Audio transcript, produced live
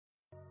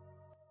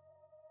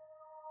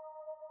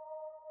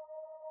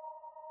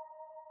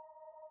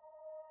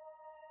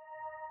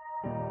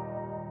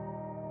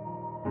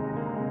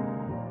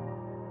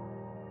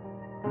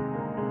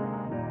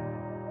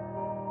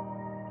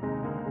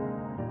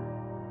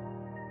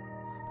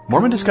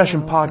Mormon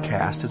Discussion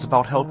Podcast is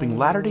about helping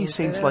Latter-day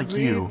Saints like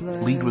you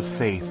lead with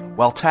faith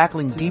while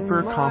tackling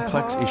deeper,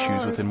 complex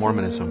issues within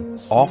Mormonism.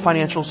 All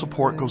financial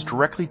support goes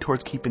directly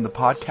towards keeping the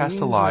podcast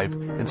alive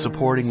and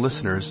supporting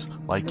listeners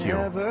like you.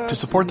 To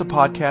support the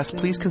podcast,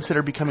 please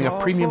consider becoming a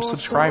premium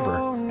subscriber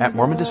at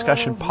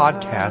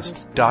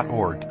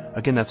MormonDiscussionPodcast.org.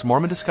 Again, that's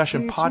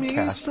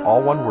MormonDiscussionPodcast,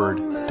 all one word,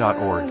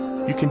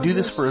 .org. You can do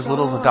this for as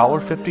little as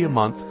 $1.50 a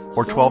month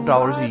or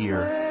 $12 a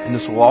year, and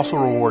this will also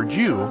reward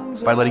you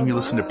by letting you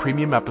listen to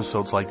premium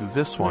episodes like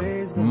this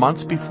one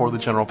months before the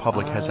general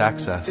public has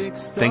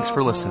access. Thanks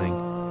for listening.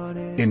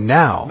 And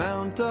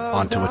now,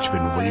 on to what you've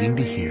been waiting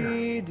to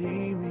hear.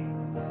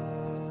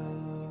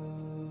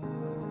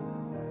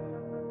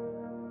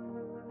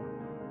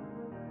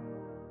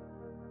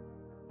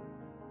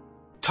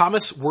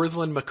 Thomas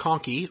Worthland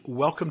McConkie,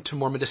 welcome to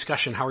Mormon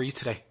Discussion. How are you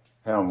today?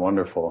 Yeah, I'm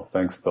wonderful.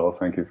 Thanks, Bill.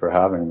 Thank you for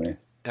having me.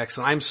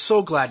 Excellent. I'm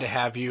so glad to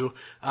have you.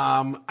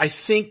 I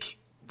think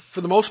for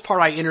the most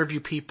part, I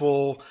interview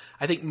people.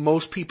 I think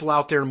most people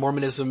out there in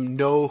Mormonism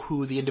know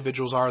who the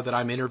individuals are that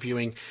I'm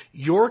interviewing.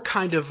 You're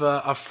kind of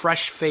a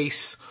fresh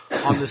face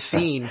on the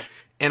scene,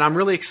 and I'm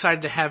really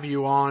excited to have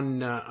you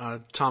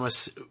on,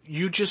 Thomas.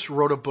 You just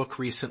wrote a book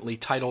recently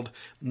titled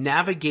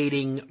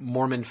Navigating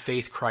Mormon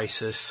Faith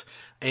Crisis,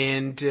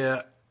 and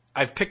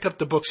I've picked up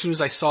the book as soon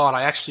as I saw it.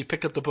 I actually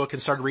picked up the book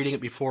and started reading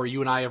it before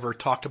you and I ever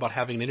talked about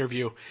having an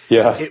interview.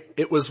 Yeah.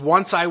 It was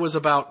once I was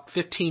about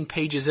 15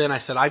 pages in, I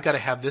said, I've got to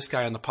have this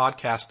guy on the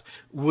podcast.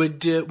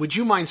 Would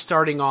you mind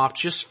starting off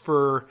just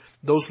for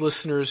those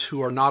listeners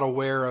who are not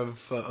aware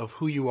of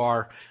who you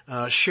are,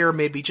 share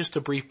maybe just a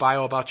brief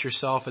bio about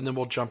yourself, and then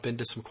we'll jump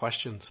into some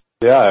questions.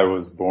 Yeah, I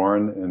was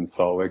born in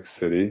Salt Lake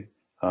City.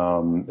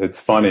 It's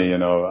funny,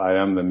 I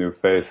am the new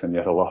face, and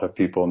yet a lot of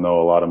people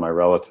know a lot of my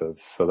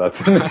relatives. So that's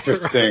an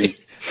interesting.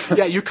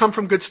 Yeah, you come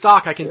from good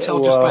stock. I can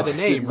tell just by the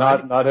name,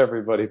 right? Not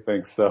everybody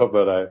thinks so,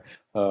 but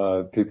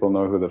people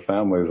know who the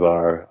families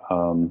are.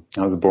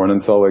 I was born in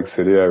Salt Lake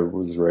City. I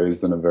was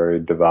raised in a very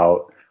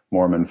devout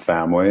Mormon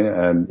family,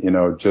 and,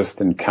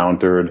 just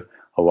encountered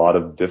a lot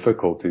of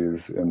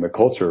difficulties in the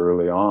culture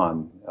early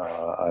on.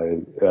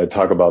 I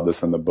talk about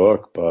this in the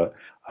book, but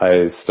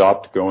I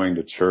stopped going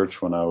to church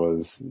when I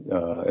was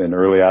in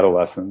early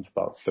adolescence,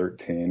 about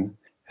 13.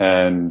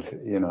 And,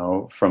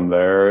 from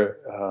there,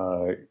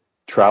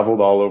 traveled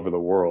all over the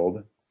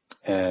world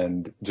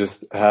and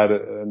just had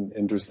an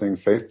interesting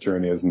faith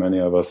journey, as many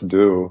of us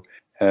do.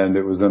 And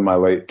it was in my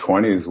late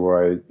 20s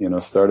where I,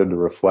 started to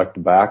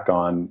reflect back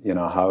on,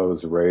 how I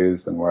was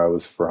raised and where I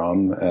was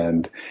from.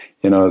 And,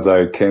 as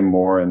I came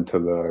more into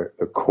the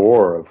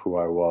core of who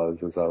I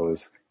was, as I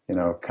was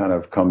kind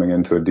of coming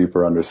into a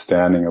deeper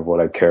understanding of what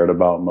I cared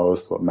about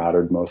most, what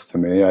mattered most to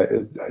me. I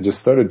just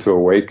started to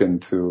awaken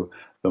to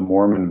the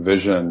Mormon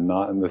vision,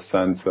 not in the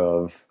sense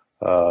of,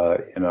 a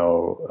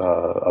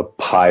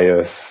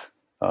pious,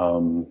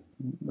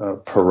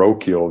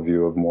 parochial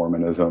view of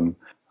Mormonism,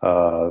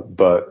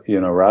 but,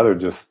 rather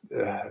just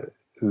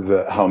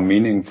how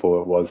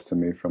meaningful it was to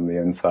me from the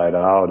inside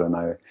out. And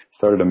I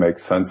started to make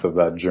sense of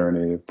that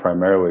journey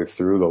primarily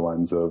through the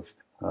lens of,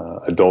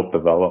 adult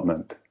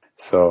development.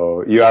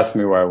 So you asked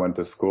me where I went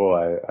to school.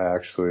 I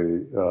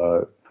actually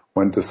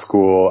went to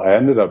school. I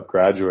ended up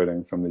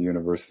graduating from the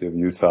University of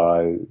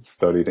Utah. I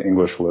studied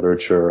English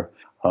literature,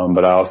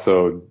 but I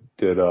also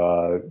did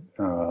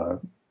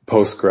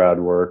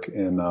post-grad work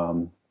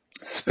in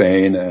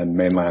Spain and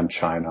mainland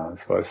China.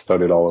 So I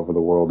studied all over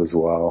the world as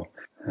well.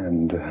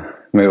 And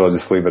maybe I'll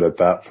just leave it at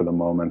that for the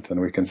moment,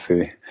 and we can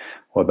see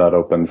what that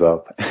opens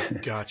up.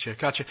 Gotcha.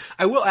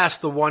 I will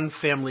ask the one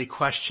family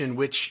question,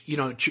 which,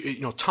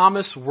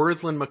 Thomas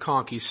Worthland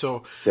McConkie.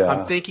 So yeah.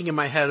 I'm thinking in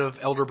my head of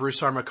Elder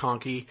Bruce R.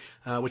 McConkie,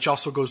 which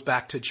also goes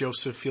back to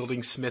Joseph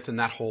Fielding Smith and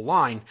that whole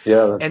line.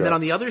 Yeah, that's and then right.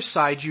 on the other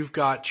side, you've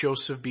got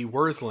Joseph B.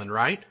 Worthland,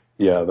 right?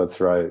 Yeah, that's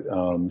right.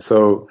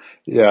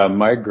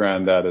 My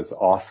granddad is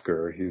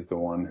Oscar. He's the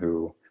one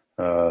who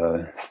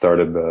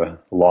started the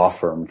law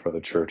firm for the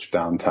church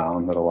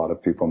downtown that a lot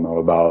of people know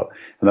about.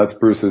 And that's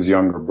Bruce's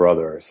younger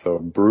brother. So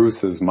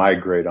Bruce is my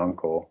great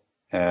uncle,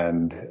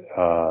 and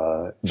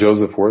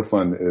Joseph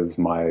Worthland is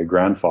my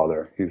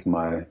grandfather. He's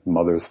my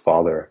mother's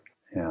father.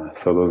 Yeah.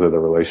 So those are the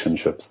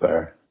relationships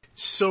there.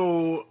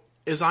 So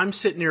as I'm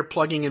sitting here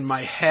plugging in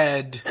my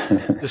head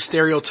the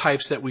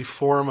stereotypes that we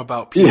form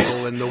about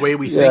people and the way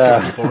we think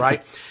of people,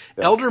 right?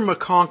 Yeah. Elder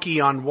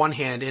McConkie on one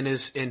hand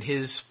and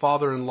his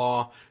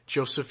father-in-law,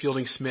 Joseph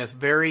Fielding Smith,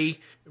 very,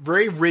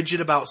 very rigid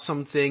about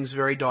some things,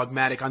 very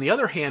dogmatic. On the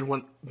other hand,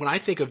 when I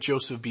think of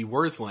Joseph B.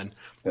 Worthland,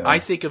 I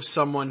think of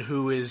someone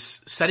who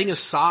is setting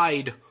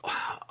aside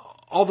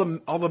all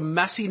the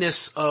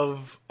messiness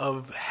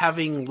of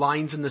having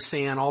lines in the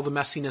sand, all the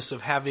messiness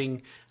of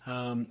having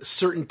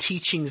certain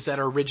teachings that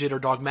are rigid or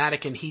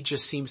dogmatic, and he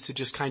just seems to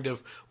just kind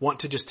of want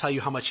to just tell you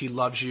how much he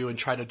loves you and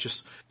try to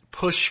just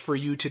push for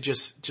you to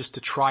just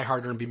to try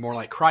harder and be more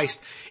like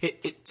Christ.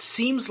 It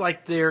seems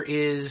like there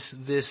is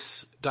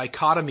this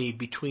dichotomy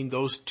between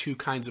those two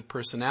kinds of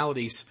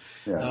personalities.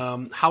 Yeah.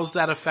 How's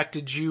that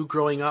affected you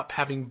growing up,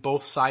 having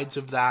both sides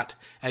of that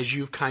as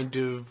you've kind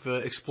of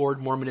explored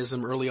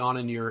Mormonism early on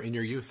in your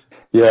youth?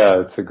 Yeah,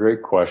 it's a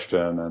great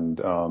question, and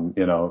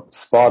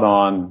spot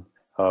on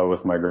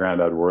with my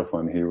granddad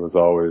Worthland. He was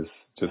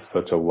always just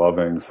such a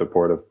loving,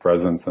 supportive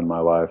presence in my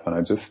life, and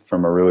I just,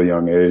 from a really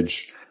young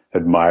age,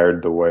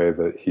 admired the way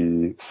that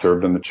he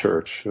served in the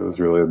church. It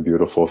was really a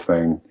beautiful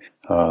thing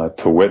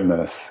to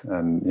witness,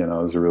 and it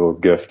was a real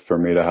gift for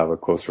me to have a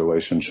close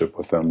relationship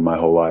with him my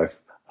whole life.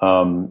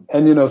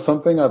 And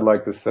something I'd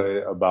like to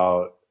say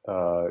about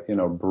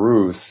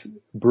Bruce.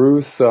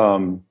 Bruce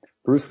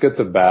gets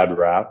a bad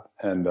rap,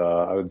 and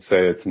I would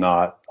say it's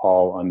not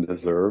all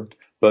undeserved.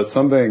 But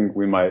something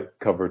we might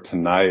cover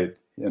tonight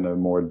in a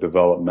more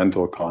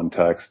developmental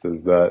context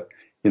is that,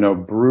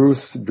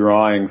 Bruce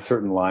drawing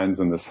certain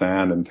lines in the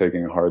sand and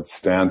taking hard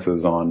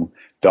stances on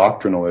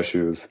doctrinal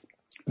issues,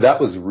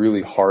 that was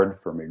really hard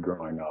for me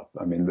growing up.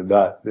 I mean,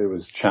 it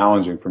was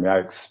challenging for me. I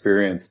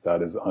experienced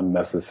that as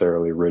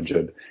unnecessarily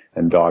rigid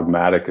and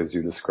dogmatic as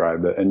you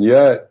described it. And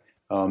yet,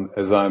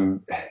 as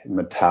I'm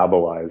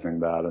metabolizing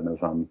that and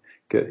as I'm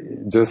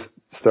just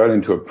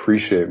starting to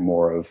appreciate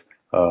more of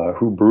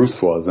who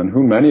Bruce was and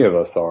who many of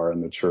us are in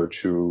the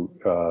church who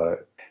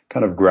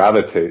kind of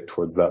gravitate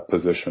towards that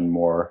position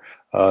more,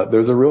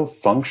 there's a real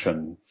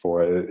function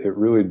for it. It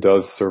really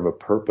does serve a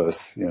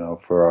purpose,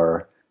 for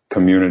our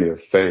community of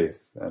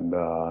faith. And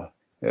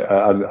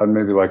I'd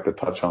maybe like to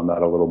touch on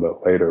that a little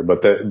bit later.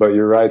 But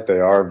you're right, they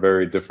are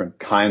very different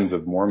kinds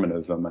of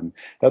Mormonism, and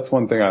that's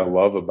one thing I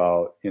love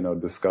about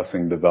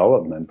discussing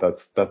development.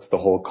 That's the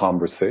whole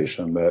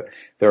conversation, that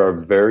there are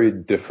very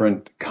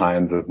different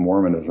kinds of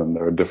Mormonism.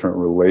 There are different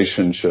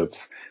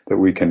relationships that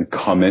we can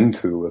come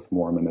into with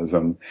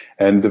Mormonism,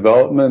 and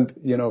development.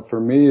 For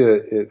me,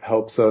 it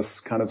helps us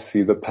kind of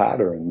see the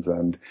patterns,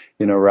 and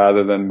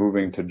rather than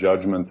moving to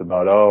judgments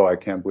about, oh, I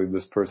can't believe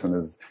this person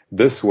is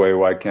this way,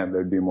 why can't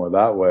they be more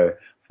that way?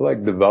 I feel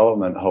like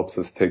development helps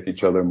us take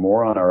each other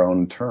more on our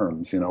own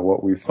terms,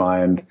 what we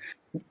find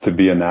to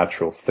be a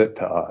natural fit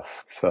to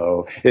us.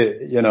 So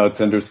it's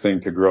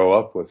interesting to grow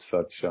up with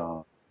such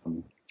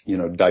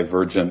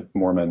divergent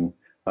Mormon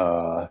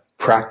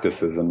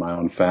practices in my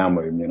own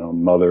family.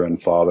 Mother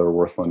and father,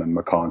 Worthland and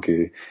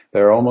McConkie,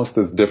 they're almost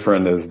as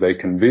different as they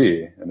can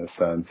be in a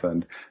sense,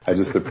 and I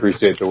just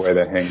appreciate the way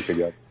they hang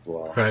together as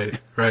well.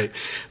 Right.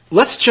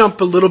 Let's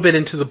jump a little bit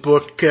into the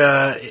book,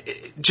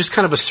 just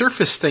kind of a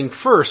surface thing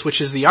first,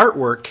 which is the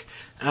artwork.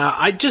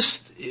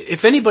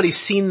 If anybody's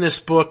seen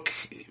this book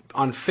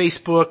on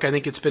Facebook, I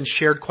think it's been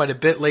shared quite a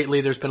bit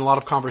lately. There's been a lot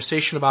of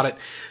conversation about it.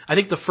 I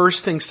think the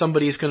first thing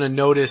somebody's going to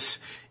notice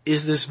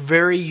is this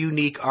very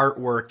unique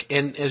artwork.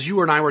 And as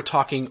you and I were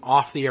talking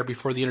off the air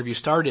before the interview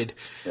started,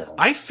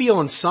 I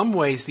feel in some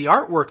ways the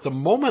artwork, the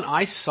moment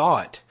I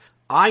saw it,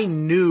 I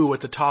knew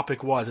what the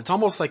topic was. It's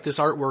almost like this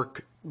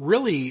artwork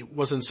really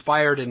was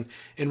inspired and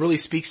really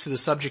speaks to the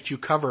subject you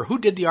cover. Who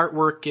did the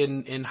artwork,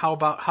 and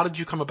how did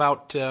you come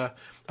about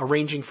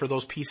arranging for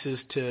those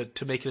pieces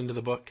to make it into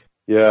the book?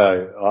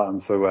 Yeah, I'm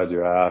so glad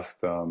you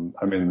asked.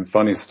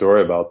 Funny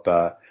story about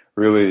that.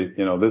 Really,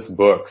 this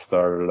book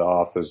started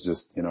off as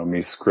just,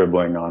 me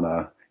scribbling on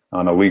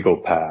a legal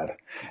pad.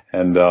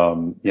 And,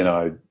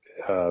 I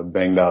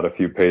banged out a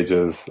few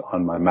pages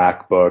on my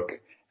MacBook,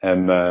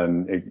 and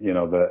then,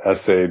 the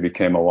essay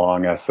became a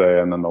long essay,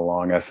 and then the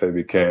long essay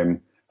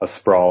became a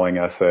sprawling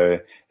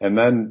essay. And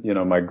then,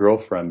 my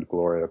girlfriend,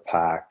 Gloria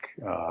Pack,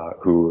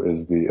 who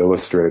is the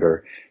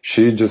illustrator,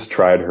 she just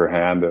tried her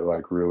hand at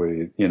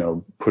really,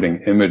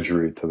 putting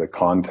imagery to the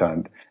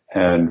content.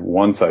 And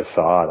once I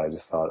saw it, I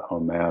just thought, oh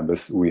man,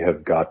 we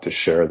have got to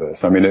share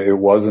this. It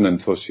wasn't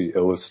until she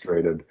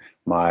illustrated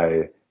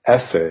my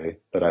essay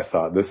that I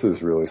thought, this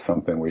is really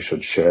something we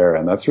should share.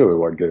 And that's really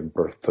what gave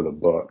birth to the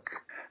book.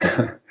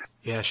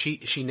 Yeah,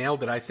 she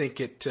nailed it. I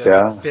think it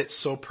fits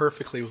so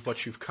perfectly with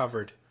what you've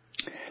covered.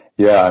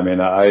 Yeah,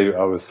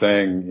 I was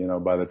saying,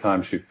 by the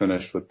time she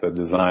finished with the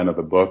design of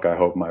the book, I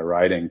hope my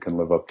writing can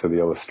live up to the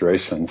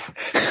illustrations.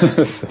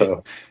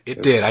 So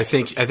it did. I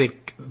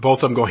think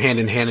both of them go hand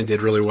in hand and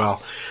did really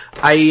well.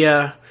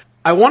 I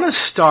want to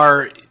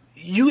start,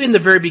 you in the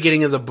very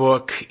beginning of the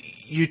book,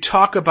 you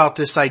talk about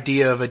this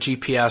idea of a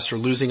GPS or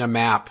losing a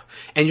map,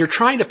 and you're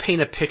trying to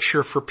paint a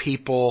picture for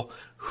people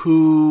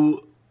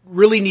who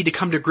really need to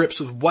come to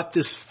grips with what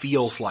this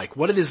feels like,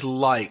 what it is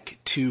like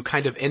to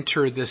kind of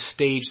enter this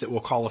stage that we'll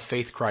call a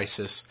faith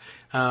crisis.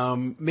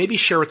 Maybe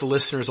share with the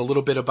listeners a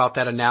little bit about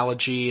that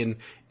analogy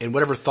and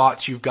whatever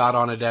thoughts you've got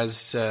on it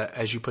as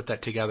you put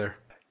that together.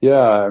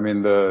 Yeah,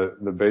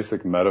 the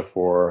basic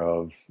metaphor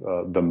of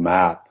the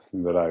map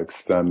that I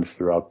extend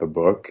throughout the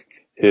book,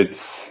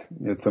 it's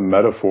a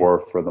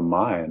metaphor for the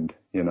mind,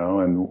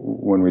 and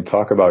when we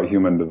talk about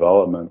human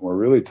development, we're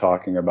really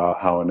talking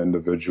about how an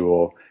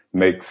individual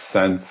makes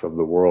sense of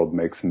the world,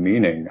 makes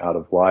meaning out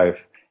of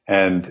life.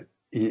 And,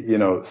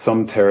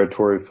 some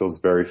territory feels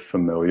very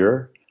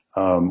familiar.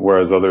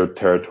 whereas other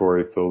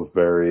territory feels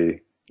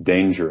very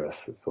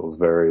dangerous. It feels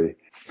very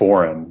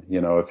foreign.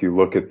 You know, if you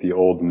look at the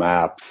old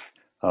maps,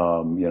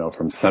 you know,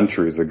 from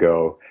centuries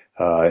ago,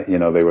 you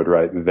know, they would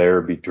write,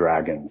 "There be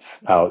dragons,"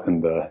 out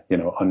in the, you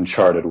know,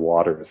 uncharted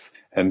waters.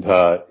 And,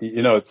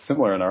 you know, it's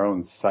similar in our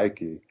own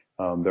psyche.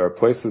 There are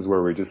places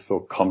where we just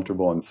feel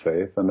comfortable and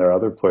safe, and there are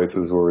other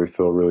places where we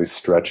feel really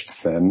stretched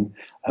thin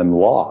and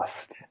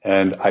lost.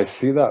 And I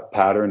see that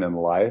pattern in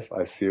life.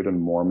 I see it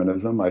in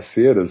Mormonism. I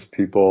see it as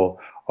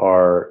people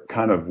are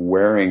kind of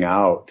wearing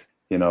out,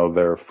 you know,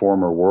 their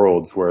former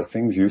worlds where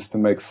things used to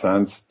make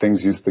sense,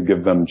 things used to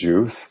give them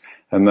juice,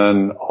 and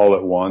then all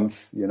at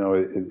once, you know,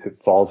 it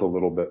falls a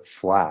little bit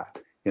flat.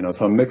 You know,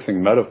 so I'm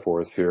mixing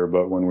metaphors here,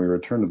 but when we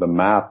return to the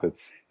map,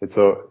 it's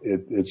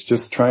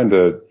just trying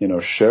to, you know,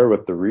 share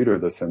with the reader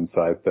this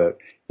insight that,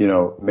 you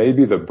know,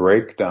 maybe the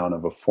breakdown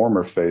of a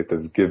former faith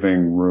is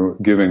giving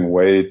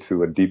way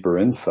to a deeper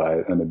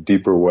insight and a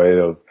deeper way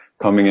of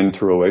coming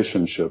into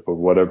relationship with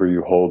whatever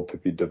you hold to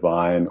be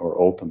divine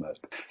or ultimate.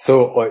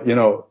 So, you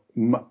know,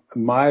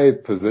 my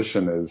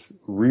position is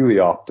really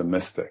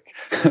optimistic,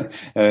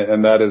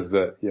 and that is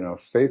that, you know,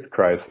 faith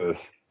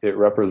crisis, it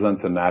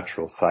represents a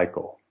natural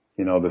cycle.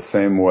 You know, the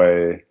same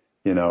way,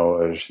 you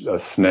know, a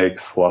snake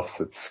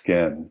sloughs its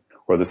skin,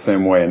 or the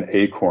same way an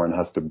acorn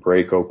has to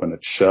break open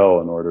its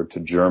shell in order to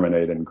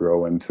germinate and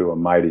grow into a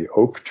mighty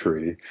oak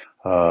tree.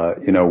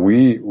 You know,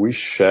 we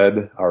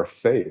shed our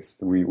faith.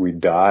 We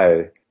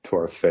die to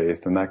our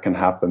faith, and that can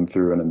happen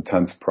through an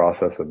intense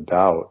process of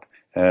doubt.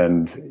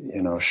 And,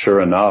 you know,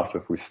 sure enough,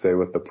 if we stay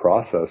with the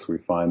process, we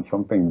find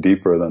something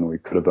deeper than we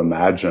could have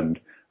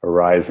imagined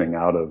arising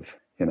out of,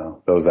 you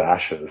know, those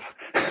ashes.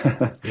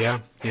 Yeah.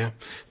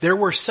 There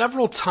were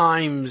several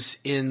times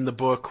in the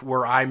book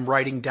where I'm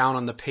writing down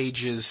on the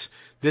pages,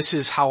 this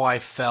is how I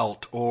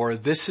felt, or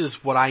this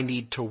is what I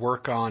need to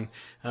work on.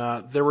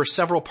 There were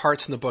several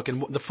parts in the book,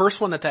 and the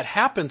first one that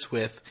happens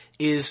with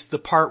is the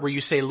part where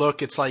you say,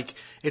 look, it's like,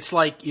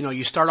 you know,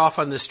 you start off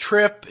on this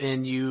trip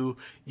and you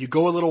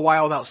go a little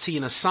while without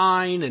seeing a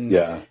sign,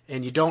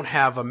 and you don't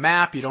have a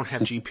map, you don't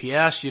have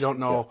GPS, you don't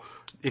know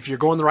if you're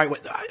going the right way.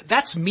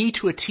 That's me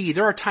to a T.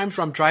 There are times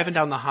where I'm driving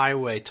down the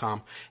highway,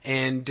 Tom,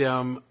 and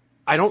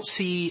I don't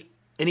see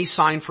any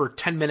sign for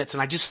 10 minutes,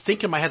 and I just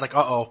think in my head like,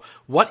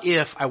 what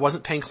if I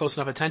wasn't paying close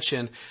enough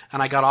attention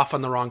and I got off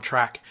on the wrong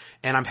track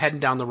and I'm heading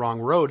down the wrong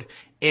road?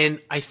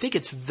 And I think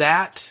it's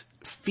that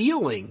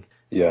feeling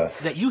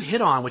that you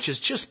hit on, which is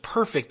just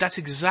perfect. That's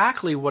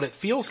exactly what it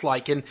feels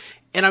like. And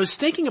I was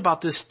thinking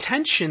about this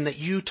tension that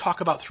you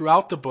talk about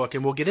throughout the book,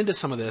 and we'll get into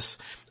some of this.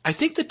 I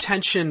think the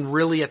tension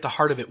really at the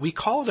heart of it, we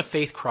call it a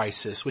faith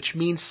crisis, which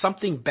means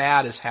something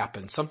bad has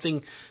happened.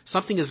 Something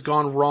has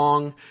gone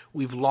wrong.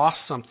 We've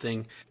lost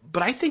something.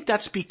 But I think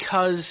that's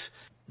because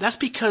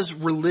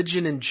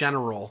religion in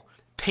general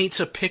paints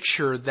a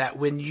picture that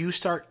when you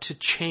start to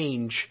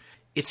change,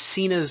 it's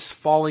seen as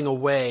falling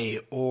away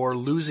or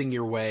losing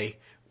your way.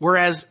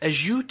 Whereas,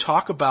 as you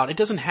talk about, it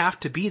doesn't have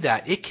to be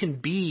that. It can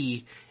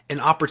be an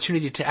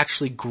opportunity to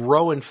actually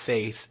grow in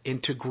faith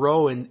and to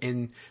grow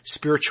in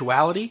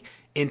spirituality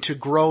and to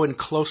grow in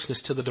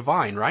closeness to the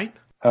divine, right?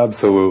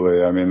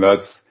 Absolutely. I mean,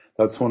 that's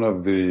one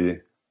of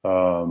the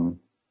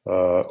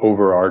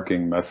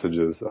overarching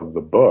messages of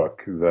the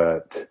book,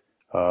 that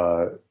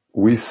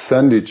we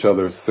send each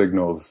other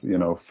signals, you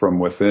know, from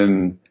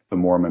within the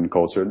Mormon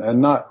culture.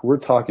 And we're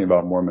talking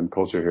about Mormon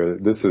culture here.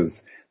 This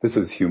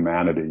is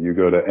humanity. You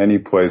go to any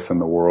place in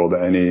the world,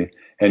 any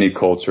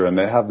culture, and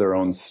they have their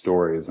own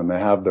stories and they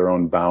have their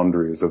own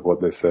boundaries of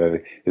what they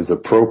say is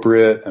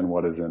appropriate and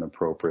what is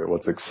inappropriate,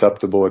 what's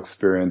acceptable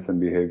experience and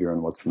behavior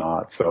and what's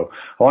not. So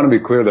I want to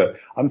be clear that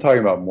I'm talking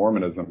about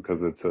Mormonism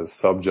because it's a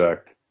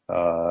subject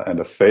and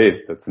a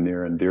faith that's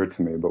near and dear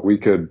to me. But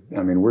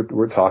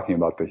we're talking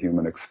about the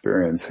human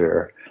experience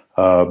here.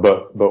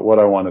 But what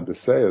I wanted to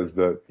say is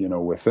that, you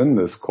know, within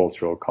this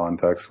cultural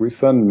context, we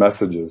send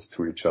messages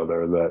to each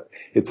other that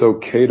it's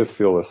okay to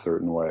feel a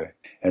certain way.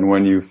 And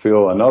when you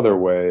feel another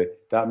way,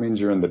 that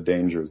means you're in the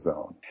danger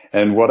zone.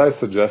 And what I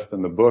suggest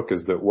in the book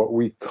is that what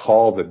we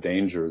call the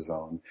danger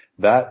zone,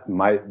 that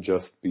might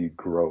just be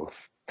growth.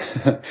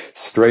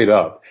 Straight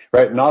up,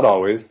 right? Not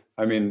always.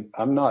 I mean,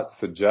 I'm not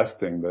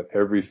suggesting that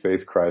every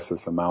faith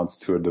crisis amounts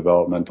to a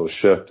developmental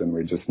shift and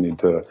we just need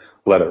to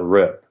let it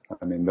rip.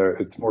 I mean,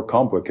 it's more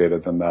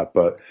complicated than that,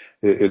 but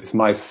it's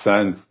my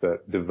sense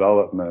that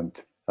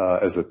development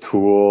as a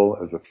tool,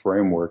 as a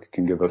framework,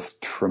 can give us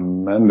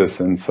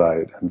tremendous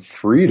insight and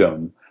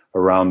freedom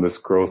around this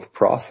growth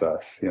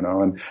process, you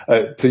know.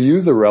 And to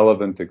use a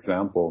relevant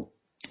example,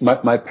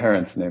 my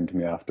parents named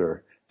me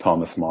after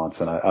Thomas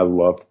Monson. I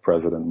loved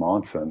President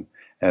Monson.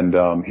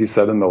 And he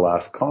said in the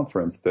last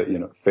conference that, you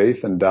know,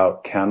 faith and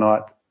doubt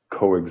cannot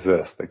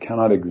coexist. They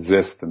cannot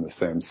exist in the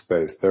same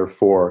space.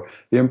 Therefore,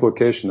 the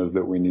implication is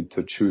that we need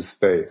to choose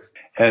faith.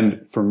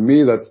 And for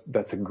me,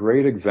 that's a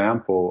great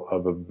example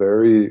of a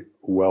very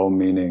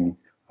well-meaning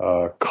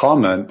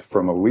comment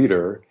from a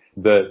leader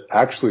that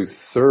actually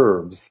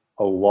serves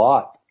a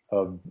lot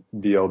of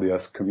the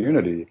LDS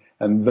community.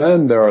 And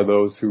then there are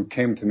those who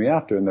came to me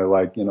after and they're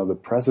like, the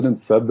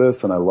president said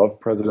this and I love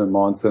President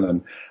Monson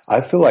and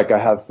I feel like I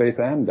have faith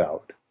and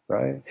doubt,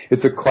 right?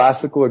 It's a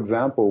classical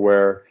example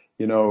where,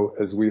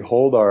 as we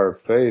hold our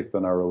faith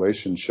and our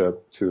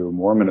relationship to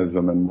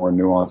Mormonism in more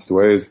nuanced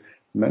ways,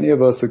 many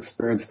of us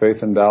experience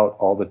faith and doubt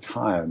all the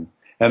time.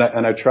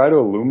 And I try to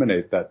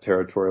illuminate that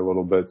territory a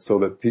little bit so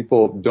that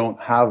people don't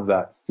have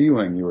that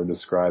feeling you were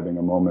describing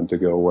a moment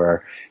ago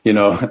where,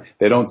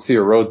 they don't see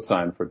a road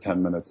sign for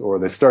 10 minutes or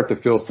they start to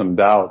feel some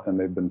doubt and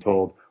they've been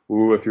told,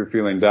 ooh, if you're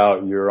feeling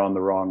doubt, you're on the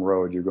wrong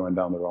road, you're going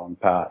down the wrong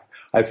path.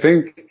 I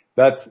think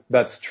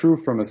that's true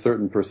from a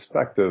certain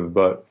perspective,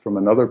 but from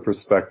another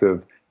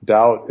perspective,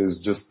 doubt is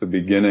just the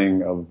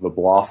beginning of the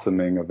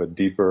blossoming of a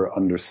deeper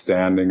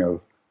understanding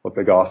of what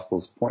the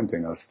gospel's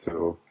pointing us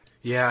to.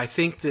 Yeah, I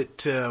think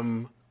that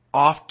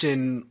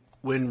often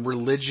when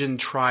religion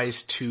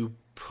tries to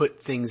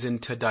put things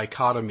into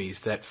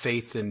dichotomies, that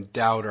faith and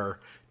doubt are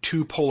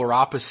two polar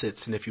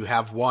opposites, and if you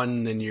have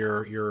one, then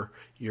you're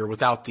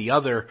without the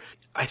other.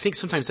 I think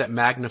sometimes that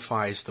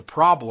magnifies the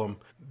problem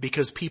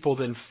because people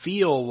then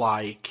feel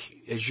like,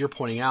 as you're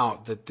pointing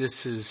out, that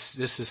this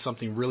is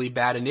something really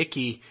bad and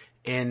icky,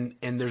 and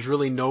there's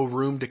really no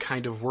room to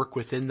kind of work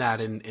within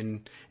that.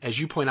 And as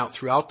you point out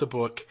throughout the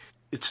book,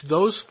 it's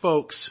those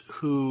folks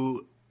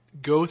who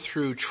go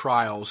through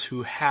trials,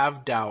 who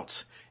have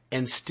doubts,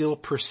 and still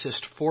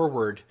persist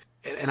forward.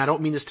 And I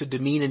don't mean this to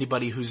demean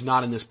anybody who's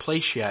not in this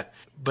place yet,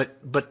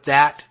 but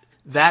that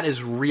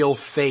is real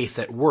faith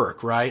at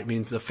work, right? I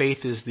mean, the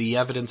faith is the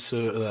evidence,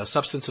 the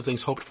substance of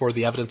things hoped for,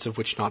 the evidence of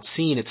which not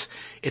seen.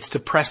 It's to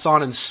press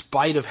on in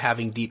spite of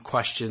having deep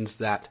questions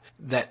that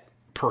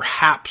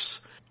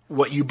perhaps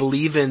what you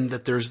believe in,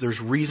 that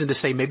there's reason to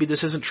say, maybe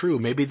this isn't true,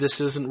 maybe this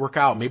doesn't work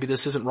out, maybe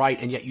this isn't right,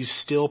 and yet you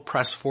still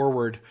press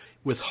forward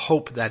with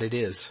hope that it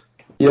is.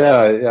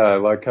 Yeah, I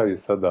like how you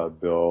said that,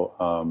 Bill.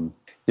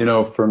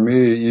 For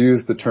me, you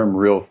use the term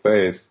real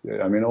faith.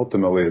 I mean,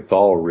 ultimately it's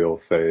all real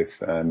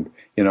faith, and,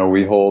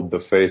 we hold the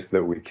faith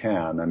that we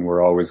can, and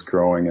we're always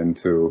growing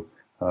into,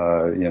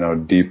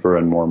 deeper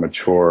and more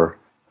mature,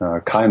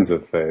 kinds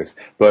of faith.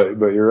 But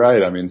you're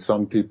right. I mean,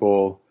 some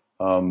people,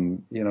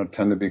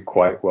 tend to be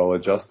quite well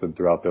adjusted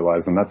throughout their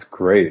lives, and that's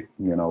great.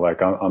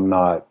 I'm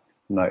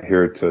not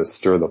here to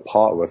stir the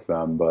pot with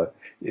them, but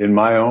in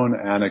my own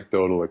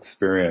anecdotal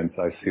experience,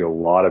 I see a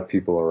lot of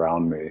people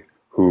around me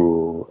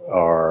who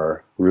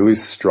are really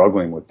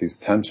struggling with these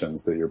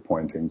tensions that you're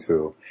pointing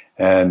to.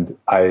 And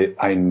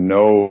I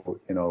know,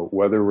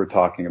 whether we're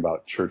talking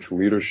about church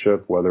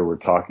leadership, whether we're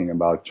talking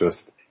about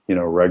just,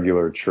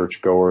 regular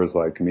churchgoers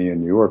like me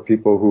and you, or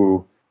people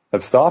who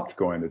have stopped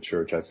going to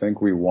church, I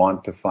think we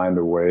want to find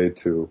a way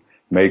to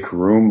make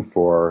room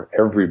for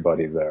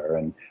everybody there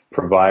and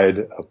provide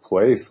a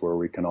place where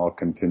we can all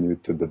continue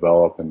to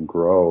develop and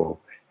grow.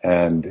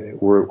 And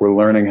we're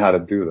learning how to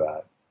do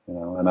that,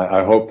 and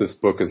I hope this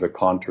book is a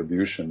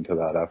contribution to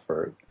that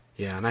effort.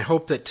 Yeah, and I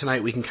hope that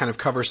tonight we can kind of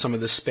cover some of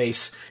this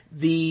space.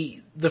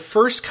 The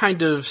first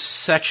kind of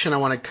section I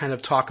want to kind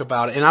of talk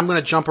about, and I'm going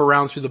to jump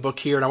around through the book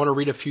here, and I want to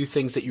read a few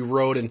things that you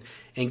wrote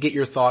and get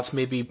your thoughts,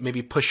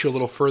 maybe push you a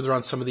little further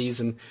on some of these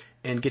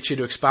and get you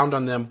to expound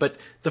on them. But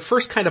the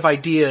first kind of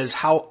idea is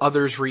how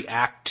others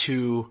react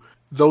to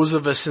those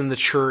of us in the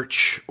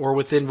church or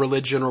within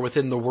religion or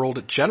within the world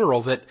in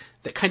general that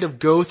kind of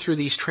go through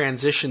these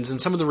transitions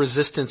and some of the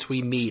resistance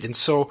we meet. And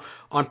so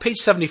on page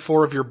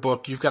 74 of your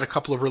book, you've got a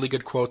couple of really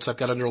good quotes I've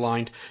got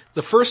underlined.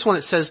 The first one,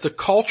 it says, the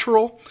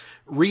cultural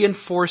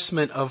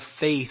reinforcement of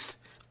faith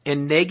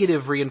and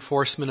negative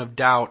reinforcement of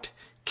doubt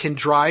can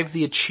drive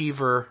the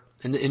achiever.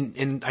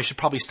 And I should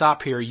probably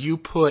stop here. You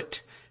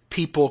put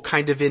people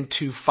kind of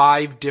into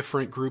 5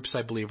 different groups,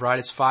 I believe, right?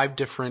 It's 5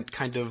 different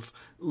kind of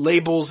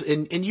labels,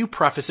 and you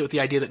preface it with the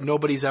idea that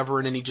nobody's ever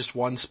in any just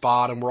one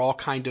spot, and we're all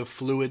kind of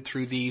fluid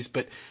through these,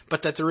 but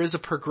that there is a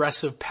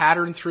progressive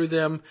pattern through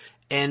them,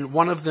 and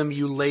one of them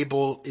you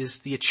label is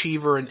the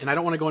achiever, and I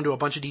don't want to go into a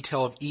bunch of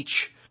detail of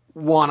each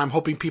one. I'm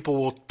hoping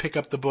people will pick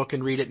up the book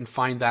and read it and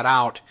find that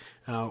out,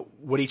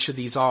 what each of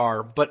these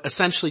are, but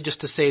essentially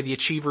just to say the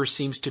achiever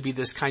seems to be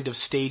this kind of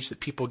stage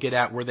that people get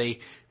at where they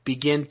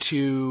begin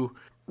to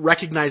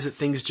recognize that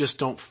things just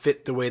don't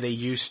fit the way they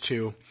used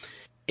to.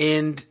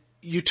 And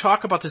you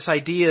talk about this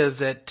idea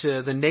that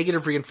the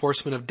negative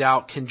reinforcement of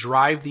doubt can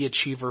drive the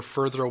achiever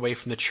further away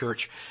from the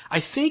church. I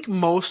think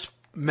most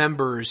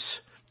members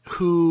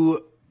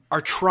who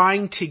are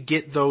trying to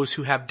get those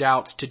who have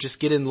doubts to just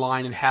get in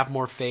line and have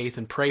more faith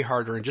and pray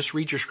harder and just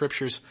read your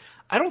scriptures,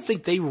 I don't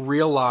think they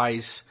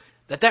realize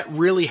that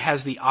really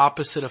has the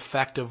opposite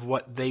effect of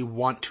what they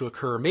want to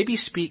occur. Maybe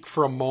speak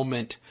for a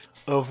moment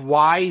of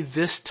why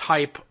this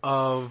type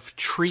of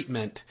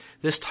treatment,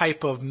 this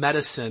type of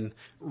medicine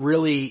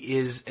really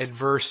is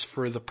adverse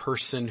for the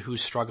person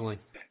who's struggling.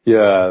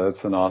 Yeah,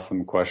 that's an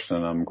awesome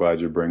question. I'm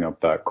glad you bring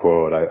up that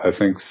quote. I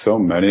think so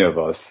many of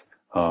us,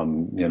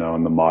 in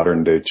the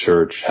modern day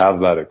church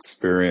have that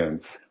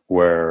experience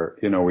where,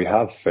 we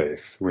have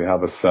faith. We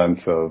have a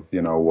sense of,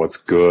 what's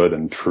good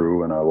and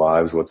true in our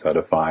lives, what's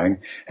edifying.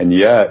 And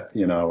yet,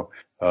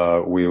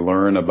 we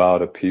learn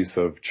about a piece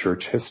of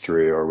church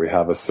history, or we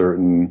have a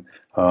certain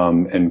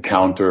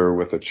encounter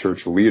with a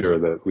church leader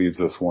that leaves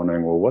us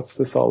wondering, well, what's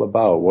this all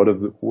about?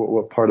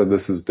 What part of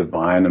this is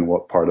divine, and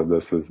what part of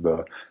this is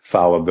the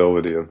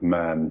fallibility of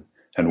men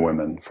and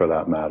women, for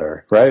that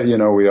matter, right? You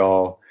know, we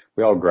all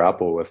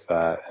grapple with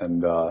that.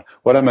 And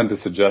what I meant to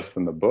suggest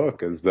in the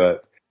book is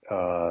that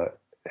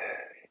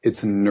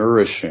it's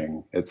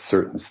nourishing at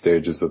certain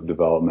stages of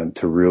development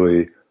to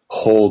really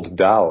hold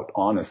doubt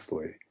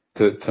honestly,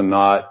 to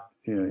not,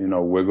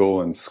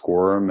 wiggle and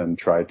squirm and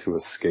try to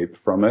escape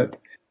from it,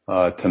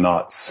 to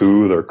not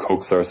soothe or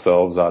coax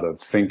ourselves out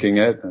of thinking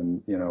it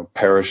and,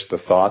 perish the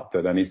thought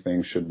that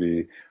anything should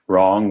be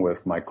wrong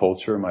with my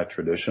culture, my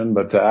tradition,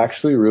 but to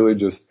actually really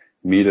just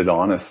meet it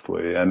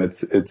honestly. And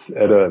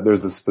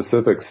there's a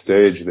specific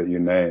stage that you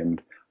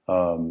named,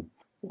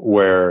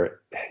 where,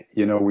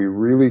 we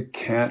really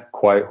can't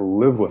quite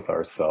live with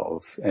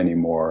ourselves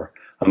anymore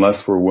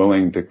unless we're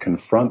willing to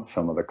confront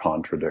some of the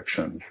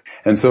contradictions.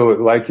 And so,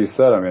 like you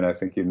said, I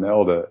think you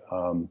nailed it.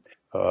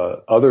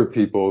 Other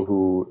people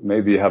who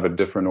maybe have a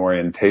different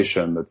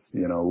orientation that's,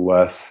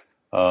 less,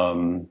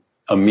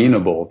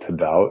 amenable to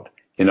doubt,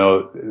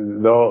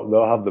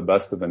 they'll have the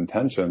best of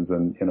intentions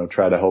and,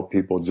 try to help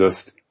people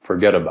just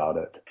forget about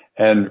it.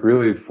 And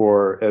really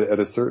at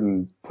a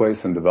certain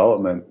place in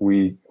development,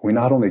 we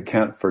not only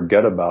can't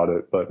forget about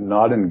it, but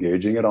not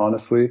engaging it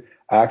honestly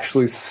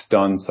actually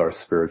stunts our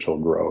spiritual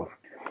growth.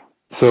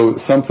 So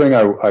something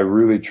I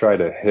really try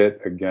to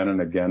hit again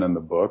and again in the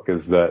book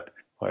is that,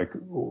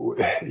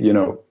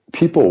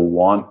 people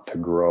want to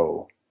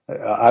grow.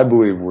 I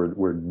believe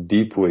we're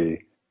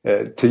deeply,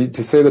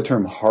 to say the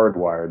term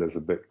hardwired is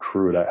a bit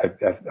crude.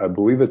 I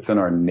believe it's in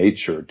our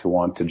nature to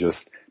want to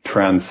just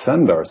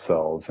transcend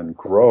ourselves and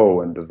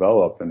grow and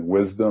develop in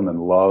wisdom and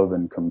love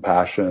and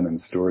compassion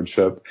and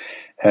stewardship.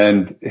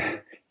 And,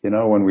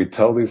 when we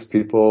tell these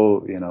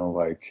people,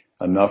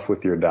 enough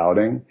with your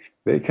doubting,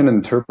 they can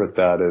interpret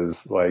that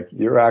as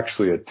you're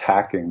actually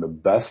attacking the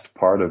best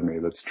part of me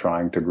that's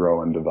trying to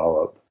grow and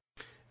develop.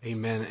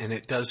 Amen. And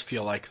it does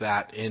feel like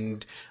that.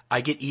 And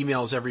I get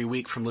emails every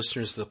week from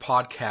listeners to the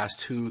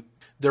podcast who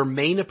their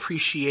main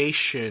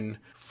appreciation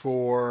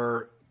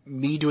for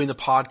me doing the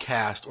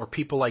podcast or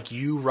people like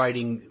you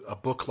writing a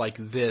book like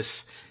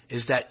this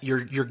is that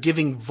you're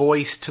giving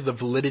voice to the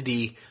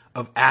validity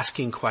of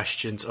asking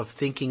questions, of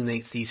thinking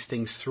these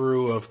things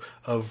through,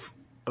 of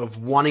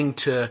wanting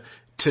to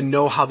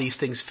know how these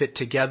things fit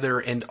together,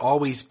 and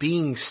always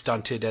being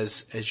stunted,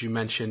 as you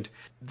mentioned,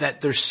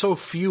 that there's so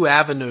few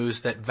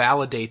avenues that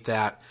validate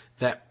that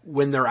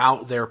when they're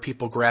out there,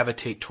 people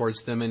gravitate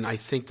towards them. And I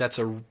think that's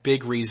a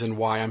big reason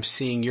why I'm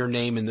seeing your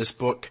name in this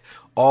book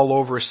all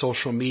over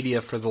social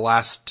media for the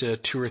last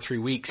 2 or 3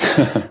 weeks.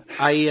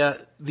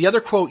 The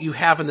other quote you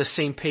have on the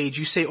same page,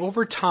 you say,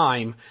 over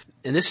time,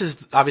 and this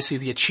is obviously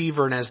the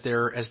achiever, and as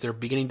they're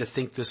beginning to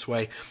think this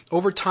way,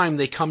 over time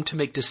they come to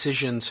make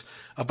decisions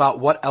about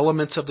what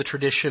elements of the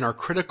tradition are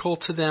critical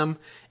to them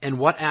and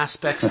what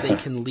aspects they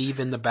can leave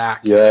in the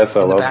back. Yes,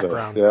 I love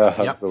background. this.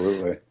 Yeah,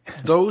 absolutely.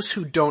 Those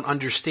who don't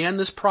understand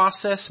this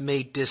process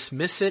may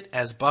dismiss it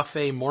as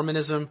buffet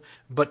Mormonism,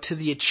 but to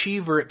the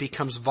achiever it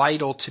becomes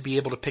vital to be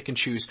able to pick and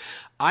choose.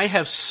 I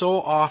have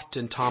so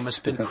often, Thomas,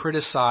 been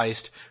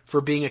criticized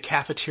for being a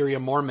cafeteria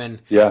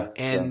Mormon. Yeah.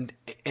 And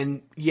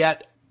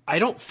yet I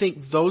don't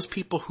think those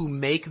people who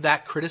make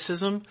that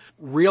criticism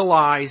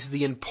realize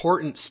the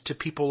importance to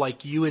people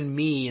like you and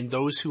me and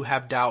those who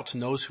have doubts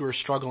and those who are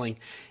struggling.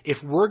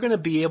 If we're going to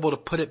be able to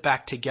put it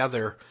back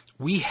together,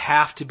 we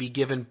have to be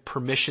given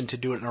permission to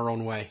do it in our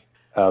own way.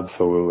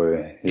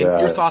 Absolutely. Yeah.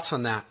 Your thoughts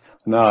on that?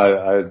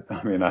 No,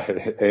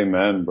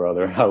 amen,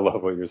 brother. I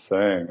love what you're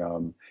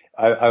saying.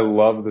 I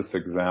love this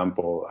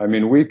example.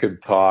 We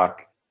could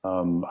talk.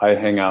 I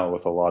hang out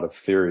with a lot of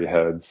theory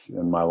heads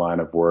in my line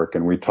of work,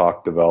 and we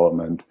talk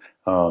development,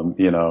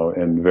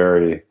 in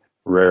very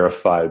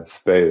rarefied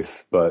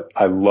space. But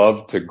I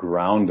love to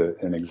ground it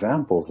in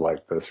examples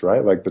like this,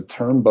 right? Like the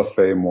term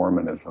buffet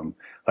Mormonism.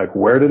 Like,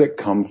 where did it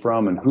come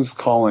from, and who's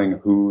calling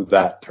who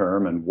that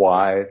term, and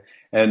why?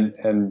 And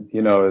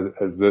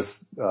as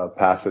this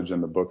passage in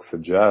the book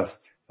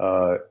suggests,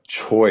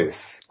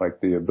 choice,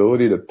 like the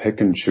ability to pick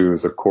and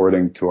choose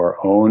according to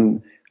our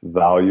own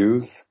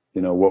values,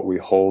 what we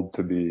hold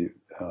to be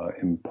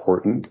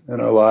important in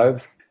our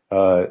lives,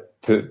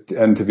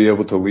 to be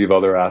able to leave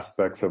other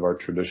aspects of our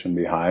tradition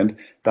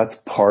behind. That's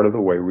part of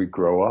the way we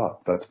grow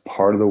up. That's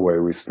part of the way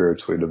we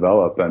spiritually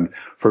develop. And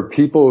for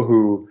people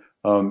who,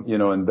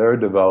 in their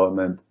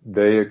development,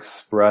 they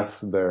express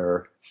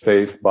their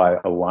faith by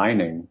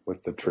aligning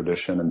with the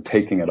tradition and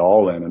taking it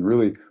all in and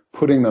really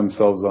putting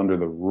themselves under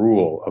the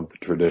rule of the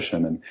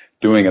tradition and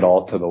doing it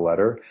all to the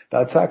letter.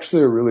 That's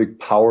actually a really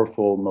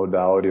powerful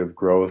modality of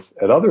growth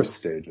at other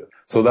stages.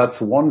 So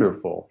that's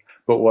wonderful.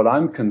 But what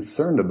I'm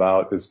concerned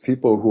about is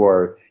people who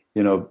are,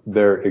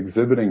 they're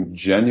exhibiting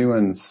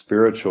genuine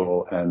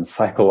spiritual and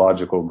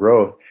psychological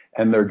growth,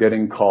 and they're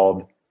getting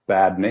called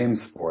bad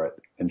names for it.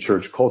 in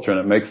church culture, and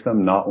it makes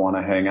them not want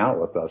to hang out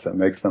with us. It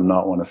makes them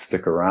not want to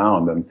stick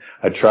around. And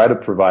I try to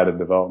provide a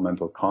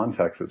developmental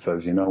context that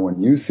says,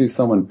 when you see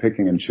someone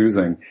picking and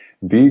choosing,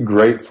 be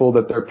grateful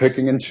that they're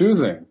picking and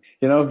choosing.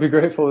 Be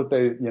grateful that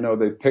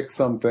they pick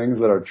some things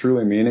that are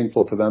truly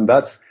meaningful to them.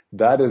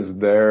 That is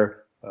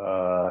their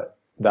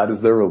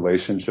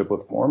relationship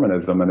with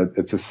Mormonism, and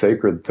it's a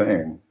sacred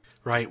thing.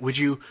 Right. Would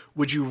you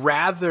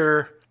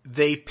rather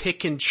they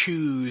pick and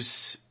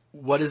choose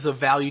what is of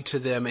value to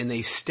them and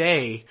they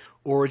stay,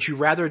 or would you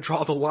rather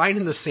draw the line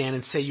in the sand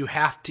and say you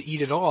have to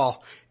eat it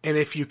all, and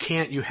if you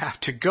can't, you have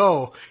to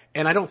go?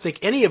 And I don't think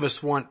any of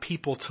us want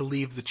people to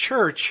leave the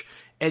church,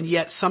 and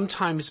yet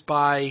sometimes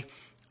by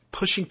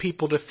pushing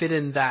people to fit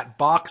in that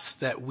box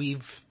that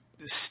we've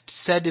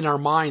said in our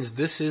minds,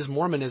 this is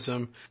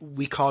Mormonism,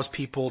 we cause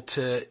people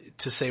to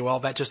say, well,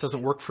 that just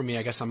doesn't work for me.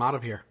 I guess I'm out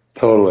of here.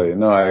 Totally.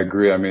 No, I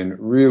agree. I mean,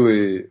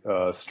 really,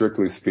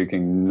 strictly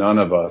speaking, none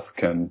of us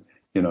can,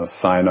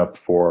 sign up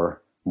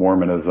for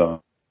Mormonism,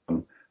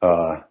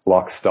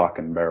 lock, stock,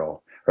 and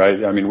barrel,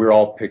 right? I mean, we're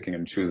all picking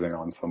and choosing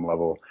on some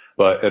level,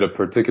 but at a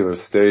particular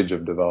stage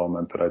of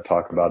development that I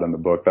talk about in the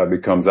book, that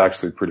becomes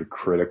actually pretty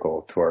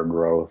critical to our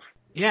growth.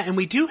 Yeah, and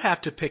we do have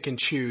to pick and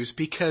choose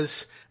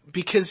because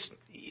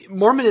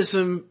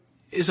Mormonism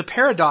is a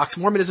paradox.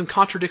 Mormonism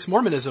contradicts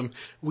Mormonism.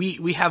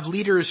 We have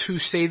leaders who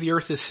say the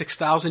earth is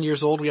 6,000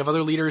 years old. We have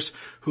other leaders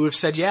who have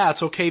said, yeah,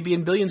 it's okay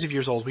being billions of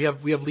years old. We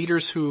have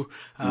leaders who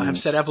have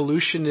said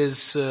evolution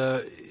is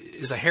a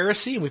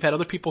heresy, and we've had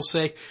other people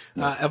say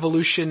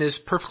evolution is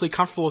perfectly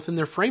comfortable within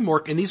their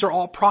framework, and these are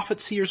all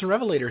prophets, seers, and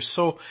revelators.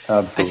 So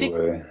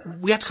absolutely. I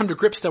think we have to come to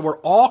grips that we're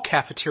all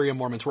cafeteria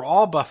Mormons, we're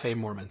all buffet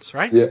Mormons,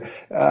 right? Yeah,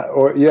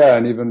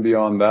 and even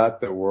beyond that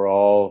we're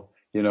all,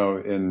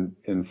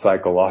 in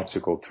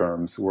psychological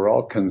terms, we're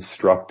all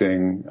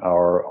constructing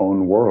our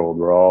own world.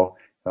 We're all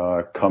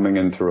coming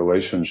into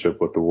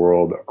relationship with the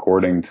world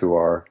according to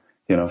our,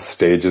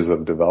 stages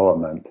of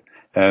development.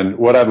 And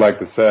what I'd like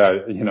to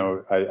say,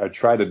 I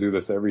try to do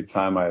this every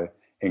time I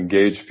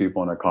engage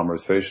people in a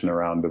conversation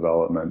around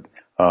development.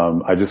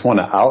 I just want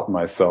to out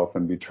myself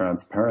and be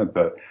transparent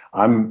that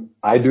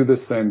I do the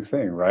same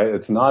thing, right?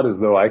 It's not as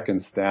though I can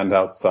stand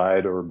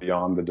outside or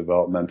beyond the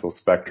developmental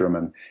spectrum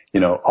and,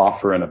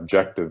 offer an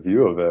objective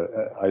view of it.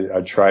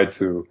 I try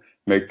to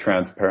make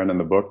transparent in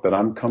the book that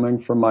I'm coming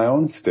from my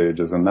own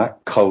stages, and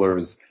that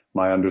colors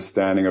my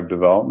understanding of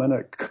development.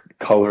 It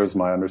colors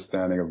my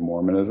understanding of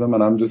Mormonism,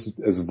 and I'm just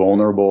as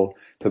vulnerable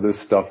to this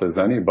stuff as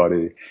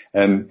anybody.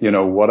 And,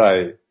 what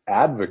I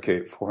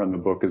advocate for in the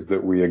book is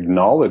that we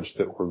acknowledge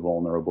that we're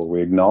vulnerable.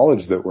 We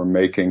acknowledge that we're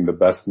making the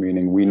best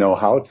meaning we know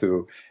how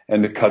to,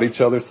 and to cut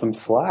each other some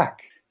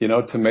slack,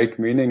 to make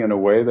meaning in a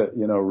way that,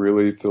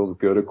 really feels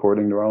good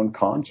according to our own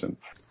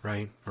conscience.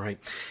 Right.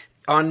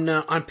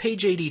 On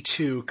page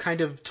 82,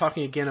 kind of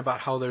talking again about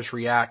how others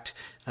react,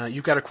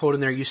 you've got a quote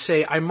in there. You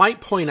say, I might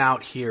point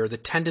out here the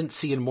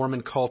tendency in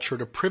Mormon culture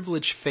to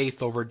privilege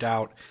faith over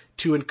doubt,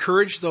 to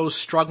encourage those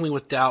struggling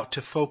with doubt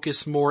to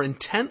focus more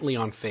intently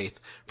on faith.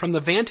 From the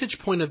vantage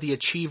point of the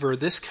achiever,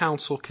 this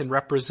counsel can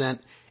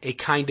represent a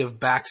kind of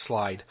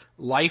backslide.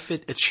 Life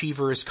at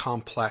achiever is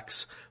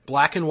complex.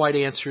 Black and white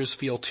answers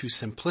feel too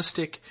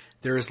simplistic.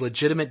 There is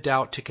legitimate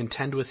doubt to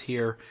contend with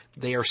here.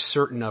 They are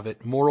certain of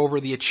it. Moreover,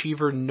 the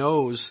achiever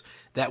knows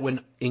that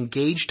when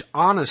engaged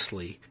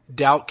honestly,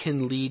 doubt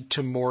can lead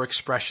to more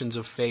expressions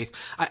of faith.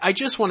 I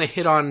just want to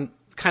hit on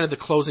kind of the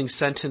closing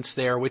sentence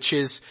there, which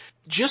is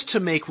just to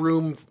make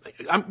room.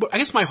 I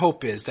guess my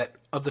hope is that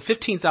of the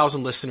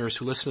 15,000 listeners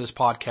who listen to this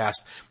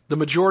podcast, the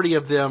majority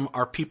of them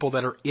are people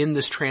that are in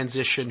this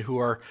transition, who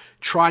are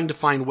trying to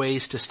find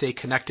ways to stay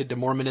connected to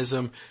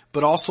Mormonism,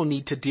 but also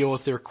need to deal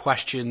with their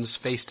questions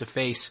face to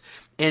face.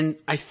 And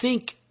I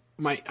think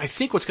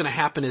what's going to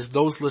happen is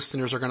those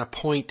listeners are going to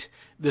point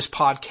this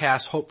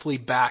podcast hopefully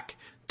back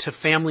to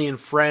family and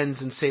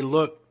friends and say,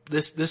 look,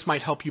 this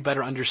might help you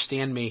better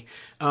understand me.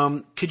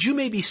 Could you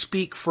maybe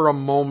speak for a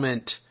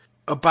moment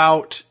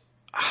about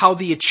how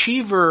the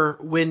achiever,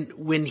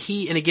 when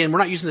he, and again, we're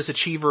not using this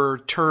achiever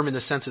term in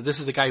the sense that this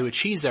is the guy who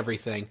achieves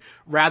everything,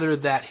 rather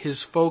that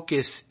his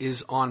focus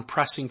is on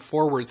pressing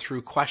forward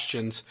through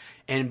questions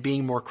and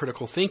being more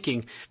critical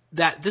thinking,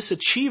 that this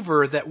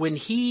achiever, that when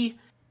he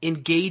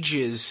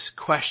engages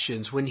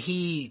questions, when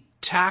he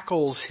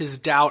tackles his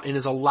doubt and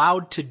is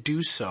allowed to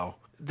do so,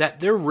 that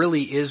there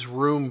really is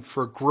room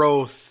for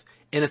growth,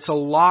 and it's a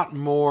lot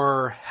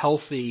more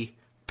healthy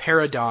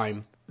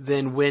paradigm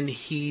than when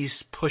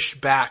he's pushed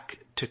back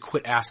to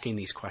quit asking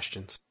these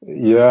questions.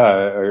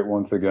 Yeah,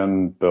 once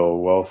again, Bill,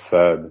 well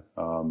said.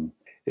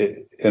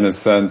 In a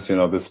sense,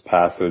 this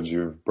passage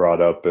you've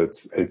brought up,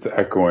 it's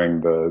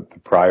echoing the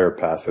prior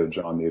passage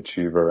on the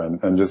achiever.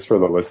 And just for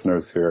the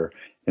listeners here,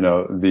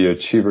 the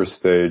achiever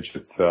stage,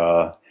 it's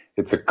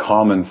a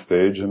common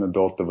stage in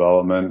adult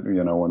development.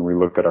 When we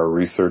look at our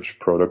research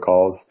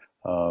protocols,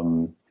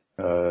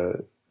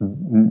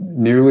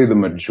 nearly the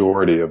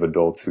majority of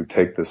adults who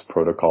take this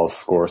protocol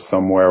score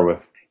somewhere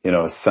with,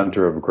 a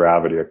center of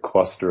gravity, a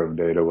cluster of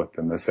data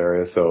within this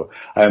area. So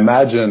I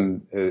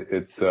imagine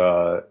it's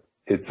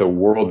it's a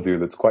worldview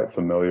that's quite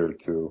familiar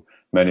to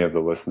many of the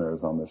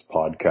listeners on this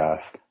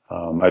podcast.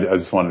 I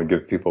just wanted to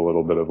give people a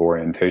little bit of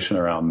orientation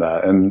around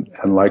that. And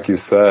like you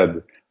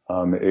said,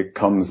 it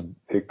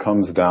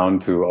comes down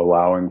to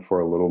allowing for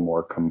a little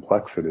more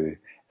complexity.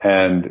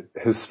 And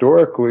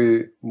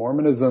historically,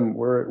 Mormonism,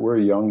 we're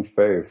a young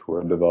faith.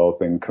 We're a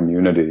developing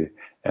community.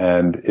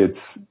 And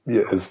it's,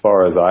 as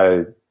far as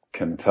I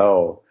can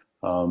tell,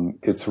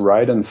 it's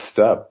right in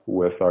step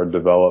with our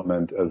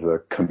development as a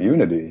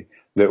community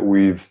that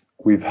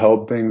we've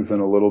held things in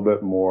a little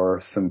bit more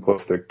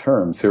simplistic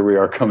terms. Here we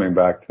are coming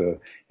back to,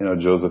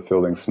 Joseph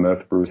Fielding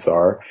Smith, Bruce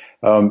R.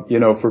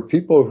 For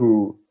people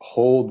who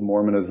hold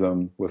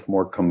Mormonism with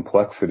more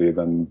complexity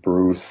than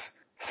Bruce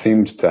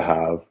seemed to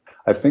have,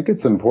 I think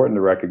it's important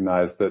to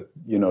recognize that,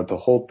 to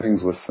hold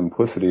things with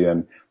simplicity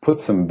and put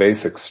some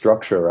basic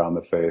structure around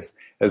the faith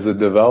as a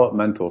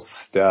developmental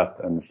step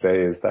and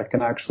phase that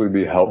can actually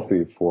be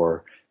healthy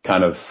for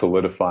kind of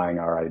solidifying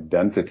our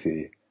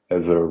identity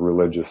as a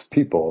religious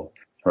people,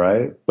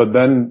 right? But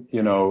then,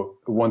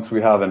 once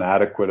we have an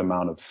adequate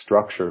amount of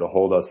structure to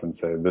hold us and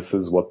say, this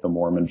is what the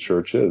Mormon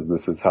Church is,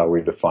 this is how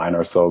we define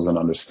ourselves and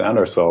understand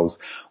ourselves,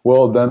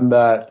 well, then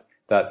that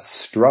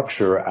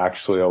structure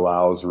actually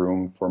allows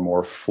room for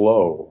more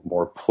flow,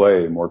 more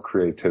play, more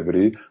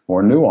creativity,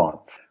 more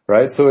nuance,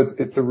 right? So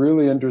it's a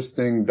really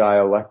interesting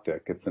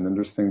dialectic. It's an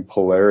interesting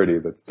polarity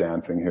that's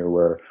dancing here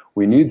where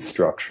we need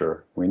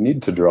structure. We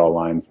need to draw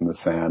lines in the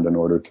sand in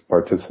order to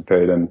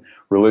participate in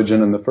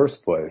religion in the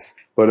first place.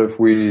 But if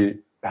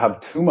we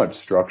have too much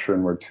structure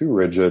and we're too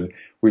rigid,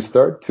 we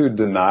start to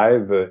deny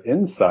the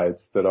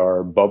insights that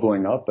are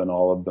bubbling up in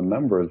all of the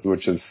members,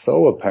 which is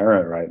so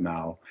apparent right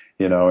now,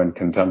 in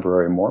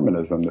contemporary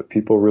Mormonism, that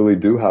people really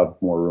do have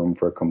more room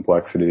for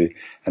complexity.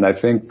 And I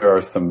think there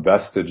are some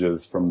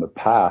vestiges from the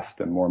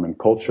past in Mormon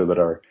culture that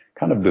are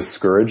kind of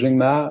discouraging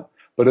that.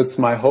 But it's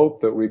my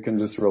hope that we can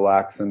just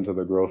relax into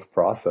the growth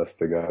process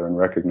together and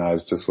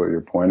recognize just what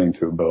you're pointing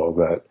to, Bill,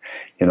 that,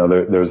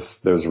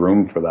 there's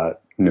room for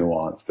that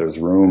nuance. There's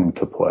room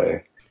to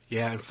play.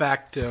 Yeah, in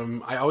fact,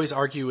 I always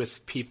argue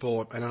with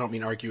people, and I don't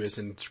mean argue as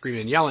in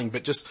screaming and yelling,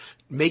 but just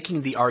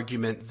making the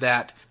argument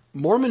that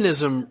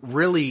Mormonism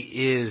really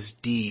is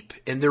deep,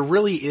 and there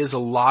really is a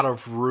lot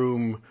of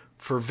room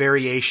for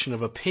variation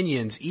of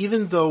opinions,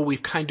 even though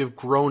we've kind of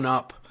grown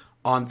up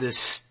on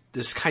this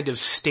kind of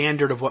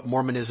standard of what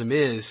Mormonism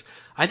is.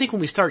 I think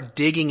when we start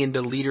digging into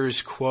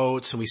leaders'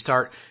 quotes and we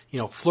start,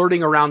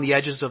 flirting around the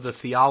edges of the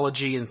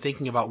theology and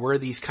thinking about where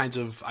these kinds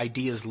of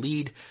ideas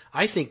lead,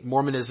 I think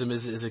Mormonism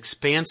is as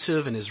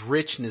expansive and as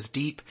rich and as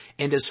deep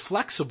and as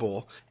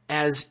flexible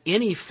as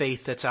any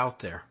faith that's out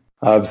there.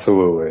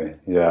 Absolutely.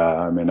 Yeah.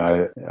 I mean,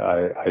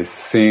 I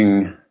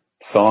sing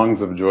songs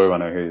of joy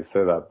when I hear you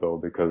say that, Bill,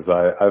 because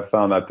I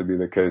found that to be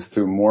the case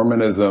too.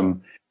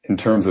 Mormonism, in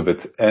terms of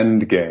its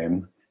end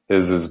game,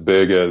 is as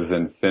big as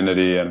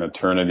infinity and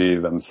eternity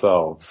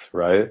themselves,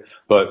 right?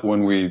 But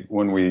when we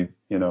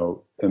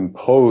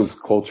impose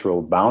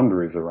cultural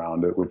boundaries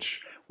around it,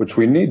 which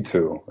we need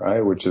to,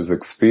 right? Which is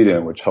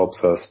expedient, which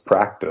helps us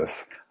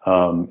practice.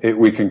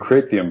 We can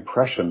create the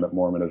impression that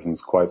Mormonism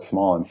is quite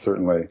small, and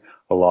certainly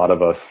a lot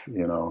of us,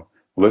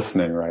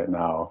 listening right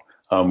now,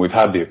 we've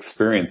had the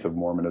experience of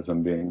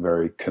Mormonism being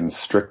very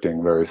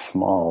constricting, very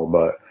small,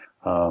 but,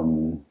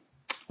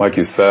 like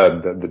you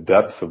said, the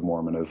depths of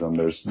Mormonism,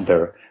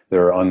 there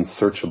are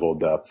unsearchable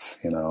depths,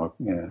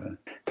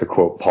 to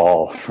quote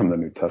Paul from the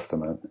New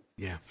Testament.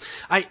 Yeah.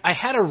 I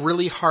had a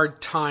really hard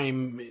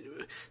time,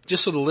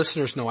 just so the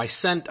listeners know, I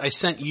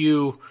sent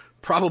you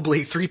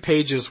probably 3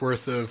 pages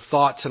worth of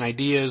thoughts and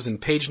ideas and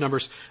page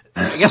numbers.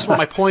 I guess what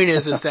my point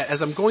is that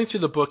as I'm going through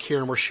the book here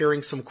and we're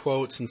sharing some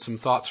quotes and some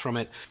thoughts from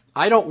it,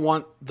 I don't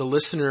want the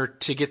listener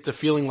to get the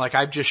feeling like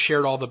I've just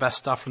shared all the best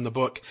stuff from the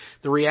book.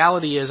 The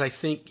reality is I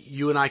think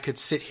you and I could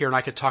sit here and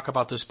I could talk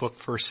about this book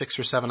for 6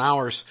 or 7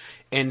 hours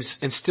and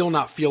still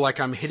not feel like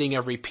I'm hitting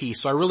every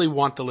piece. So I really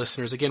want the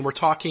listeners, again, we're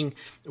talking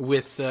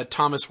with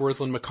Thomas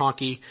Worthland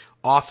McConkie,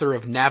 author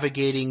of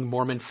Navigating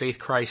Mormon Faith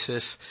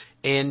Crisis,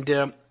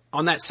 and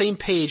on that same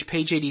page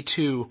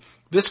 82,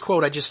 this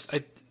quote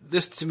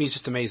this to me is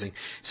just amazing.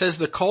 It says,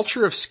 the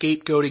culture of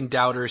scapegoating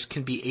doubters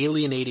can be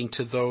alienating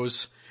to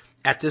those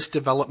at this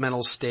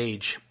developmental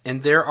stage,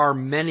 and there are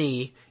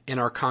many in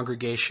our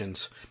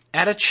congregations.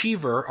 At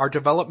Achiever, our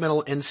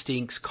developmental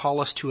instincts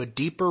call us to a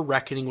deeper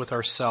reckoning with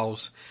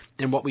ourselves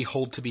and what we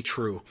hold to be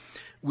true.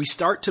 We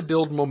start to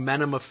build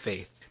momentum of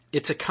faith.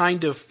 It's a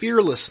kind of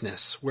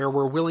fearlessness where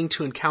we're willing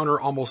to encounter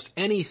almost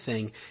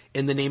anything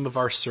in the name of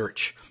our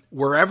search.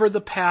 Wherever the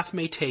path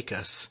may take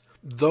us,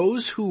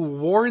 those who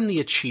warn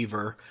the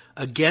Achiever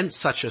against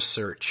such a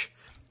search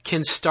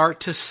can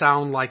start to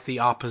sound like the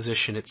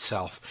opposition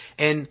itself.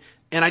 And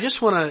I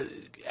just want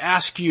to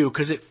ask you,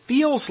 because it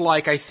feels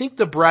like I think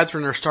the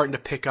brethren are starting to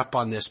pick up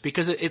on this,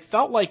 because it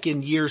felt like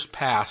in years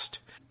past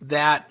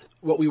that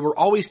what we were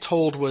always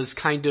told was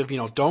kind of,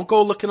 don't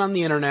go looking on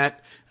the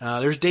internet.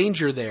 There's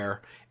danger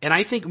there. And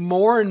I think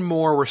more and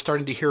more we're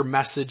starting to hear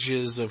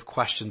messages of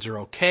questions are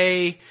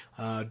okay.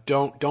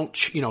 Don't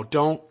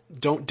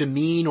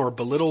demean or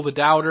belittle the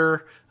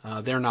doubter.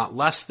 They're not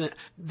less than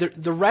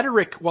the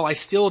rhetoric. While I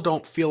still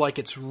don't feel like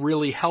it's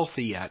really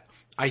healthy yet,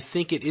 I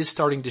think it is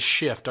starting to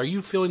shift. Are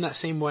you feeling that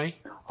same way?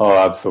 Oh,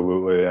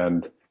 absolutely.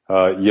 And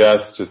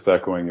yes, just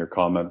echoing your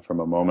comment from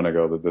a moment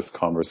ago that this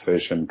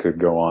conversation could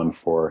go on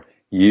for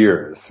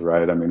years,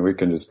 right? I mean, we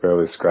can just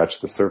barely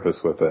scratch the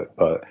surface with it,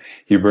 but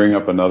you bring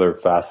up another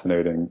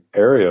fascinating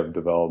area of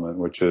development,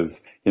 which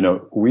is,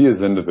 we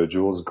as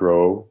individuals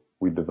grow,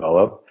 we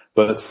develop,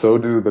 but so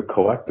do the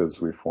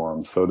collectives we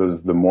form. So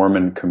does the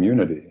Mormon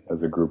community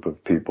as a group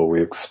of people.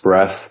 We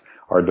express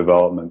our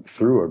development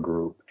through a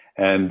group.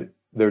 And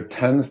there's,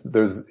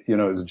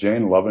 as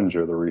Jane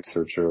Lovinger, the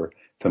researcher,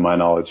 to my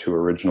knowledge, who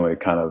originally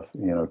kind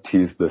of,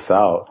 teased this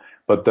out,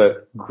 but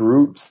that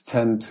groups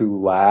tend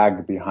to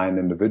lag behind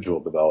individual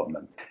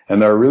development.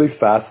 And there are really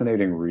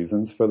fascinating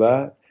reasons for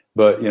that.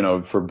 But,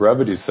 for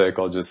brevity's sake,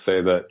 I'll just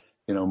say that,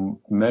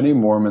 many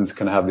Mormons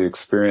can have the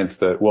experience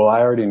that, well, I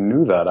already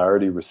knew that. I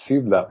already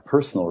received that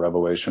personal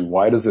revelation.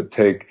 Why does it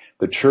take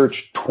the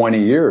church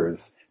 20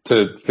 years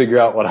to figure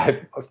out what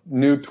I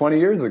knew 20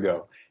 years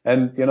ago?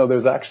 And,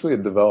 there's actually a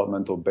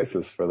developmental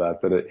basis for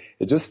that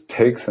it just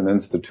takes an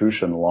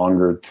institution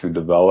longer to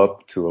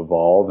develop, to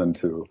evolve, and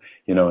to,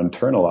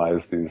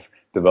 internalize these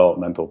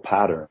developmental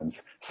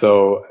patterns.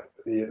 So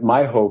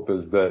my hope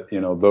is that,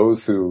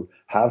 those who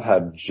have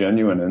had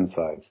genuine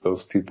insights,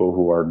 those people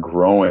who are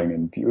growing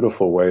in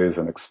beautiful ways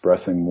and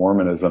expressing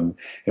Mormonism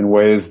in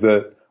ways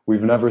that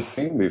we've never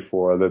seen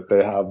before, that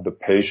they have the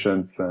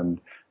patience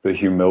and the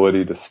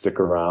humility to stick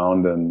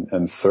around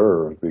and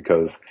serve,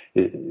 because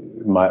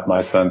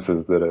my sense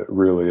is that it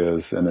really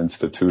is an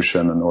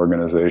institution, an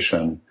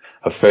organization,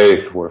 a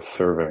faith worth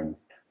serving.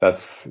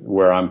 That's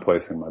where I'm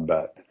placing my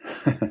bet.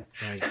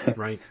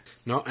 Right.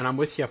 No, and I'm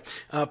with you.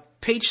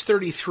 Page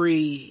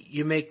 33,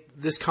 you make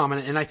this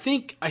comment, and I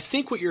think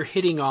what you're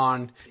hitting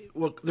on,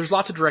 well, there's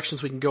lots of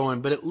directions we can go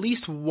in, but at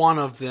least one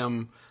of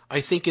them, I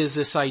think, is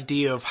this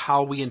idea of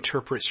how we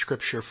interpret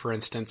scripture, for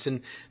instance.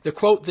 And the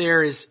quote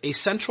there is, a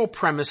central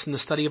premise in the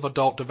study of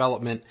adult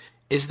development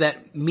is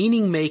that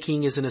meaning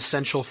making is an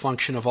essential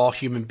function of all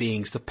human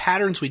beings. The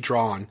patterns we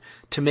draw on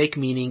to make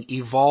meaning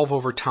evolve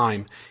over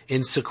time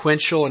in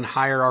sequential and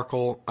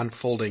hierarchical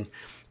unfolding.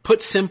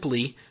 Put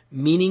simply,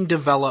 meaning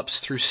develops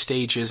through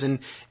stages. And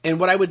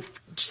what I would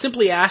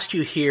simply ask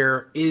you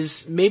here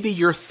is maybe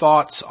your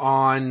thoughts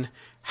on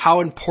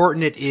how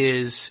important it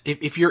is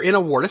if you're in a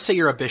ward. Let's say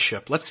you're a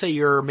bishop. Let's say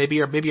you're maybe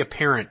a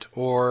parent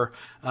or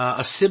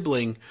a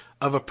sibling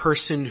of a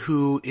person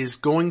who is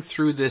going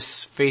through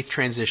this faith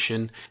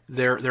transition.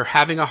 They're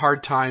having a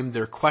hard time.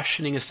 They're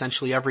questioning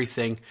essentially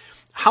everything.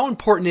 How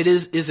important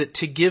is it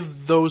to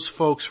give those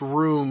folks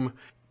room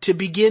to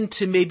begin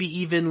to maybe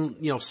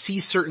even, see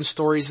certain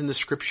stories in the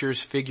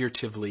scriptures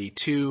figuratively,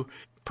 to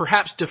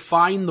perhaps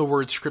define the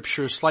word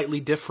scripture slightly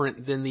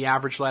different than the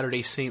average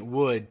Latter-day Saint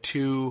would,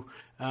 to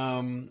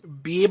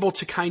be able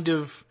to kind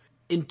of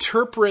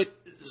interpret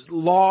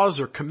laws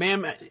or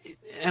commandments.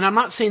 And I'm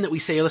not saying that we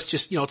say, let's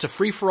just, it's a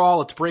free-for-all,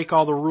 let's break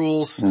all the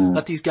rules,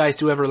 let these guys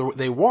do whatever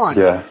they want.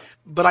 Yeah.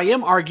 But I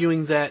am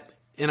arguing that,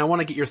 and I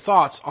want to get your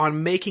thoughts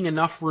on making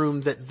enough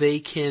room that they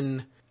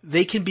can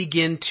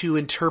begin to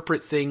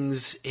interpret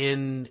things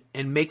and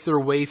make their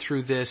way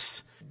through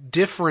this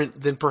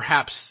different than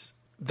perhaps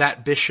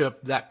that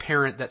bishop, that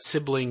parent, that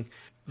sibling,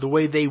 the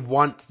way they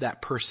want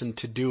that person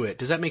to do it.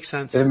 Does that make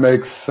sense? It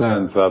makes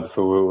sense,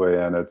 absolutely.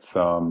 And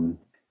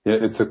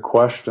it's a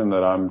question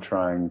that I'm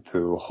trying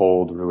to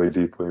hold really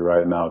deeply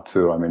right now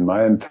too. I mean,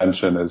 my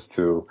intention is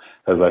to,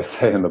 as I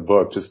say in the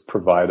book, just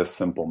provide a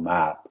simple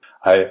map.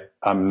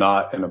 I'm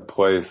not in a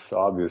place,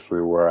 obviously,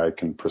 where I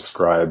can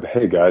prescribe,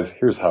 hey guys,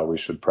 here's how we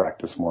should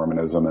practice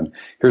Mormonism and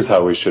here's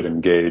how we should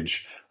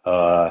engage,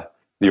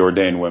 the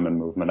ordained women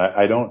movement.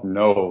 I don't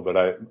know,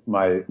 but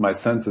my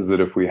sense is that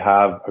if we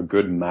have a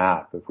good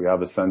map, if we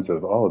have a sense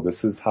of,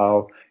 this is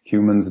how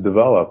humans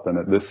develop, and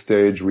at this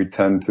stage we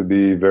tend to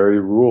be very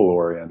rule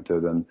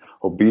oriented and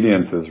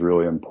obedience is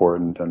really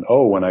important. And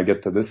when I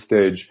get to this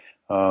stage,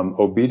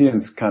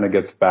 obedience kind of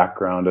gets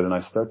backgrounded and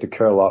I start to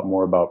care a lot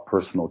more about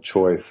personal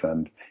choice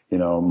and,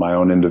 my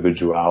own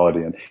individuality.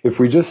 And if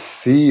we just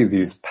see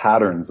these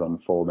patterns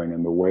unfolding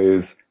in the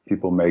ways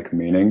people make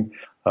meaning,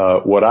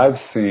 what I've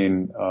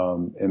seen,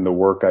 in the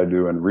work I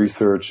do in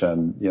research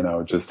and,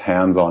 just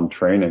hands-on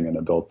training in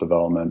adult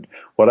development,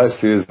 what I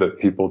see is that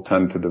people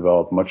tend to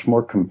develop much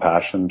more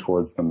compassion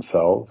towards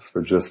themselves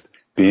for just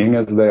being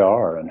as they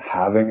are and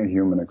having a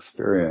human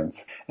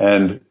experience.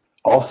 And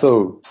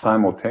also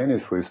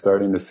simultaneously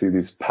starting to see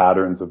these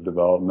patterns of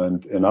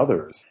development in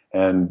others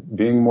and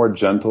being more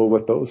gentle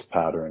with those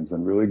patterns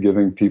and really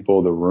giving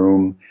people the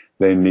room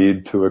they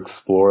need to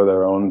explore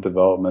their own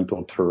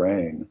developmental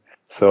terrain.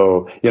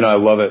 So, I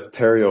love it.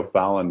 Terry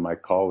O'Fallon, my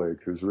colleague,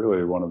 who's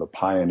really one of the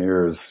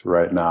pioneers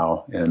right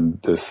now in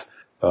this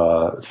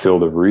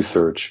field of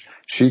research,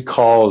 she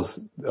calls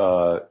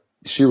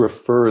she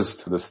refers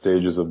to the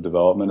stages of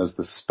development as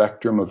the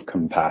spectrum of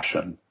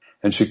compassion.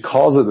 And she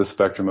calls it the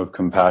spectrum of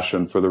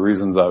compassion for the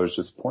reasons I was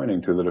just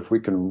pointing to, that if we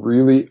can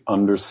really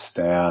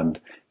understand,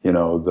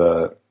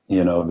 the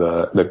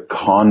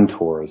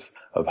contours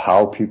of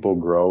how people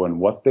grow and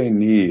what they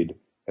need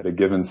at a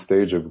given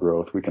stage of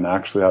growth, we can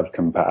actually have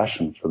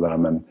compassion for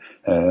them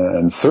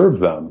and serve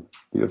them,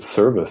 be of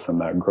service in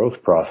that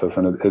growth process.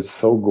 And it's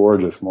so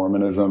gorgeous.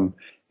 Mormonism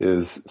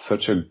is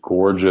such a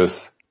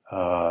gorgeous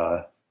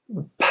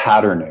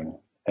patterning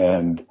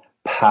and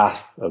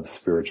path of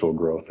spiritual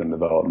growth and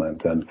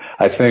development. And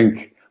I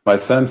think my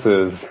sense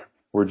is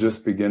we're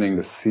just beginning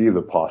to see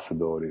the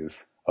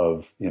possibilities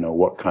of,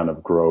 what kind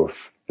of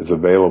growth is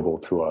available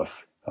to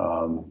us,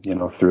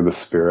 through the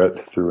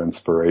Spirit, through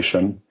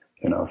inspiration,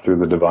 through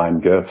the divine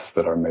gifts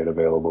that are made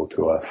available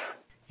to us.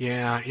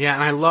 Yeah.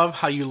 And I love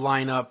how you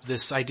line up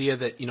this idea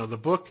that, the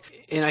book,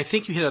 and I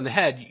think you hit it on the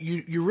head,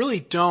 you really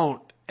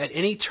don't at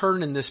any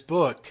turn in this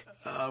book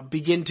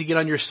begin to get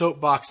on your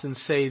soapbox and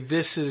say,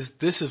 this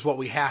is what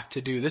we have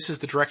to do. This is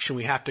the direction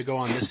we have to go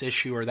on this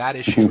issue or that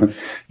issue.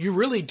 You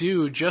really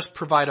do just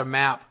provide a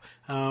map.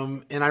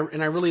 And I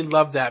really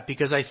love that,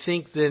 because I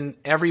think then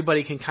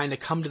everybody can kind of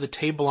come to the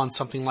table on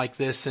something like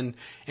this and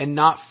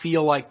not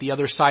feel like the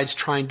other side's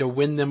trying to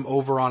win them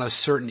over on a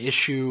certain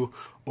issue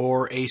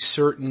or a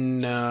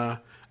certain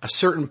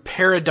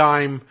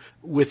paradigm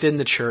within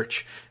the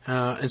church.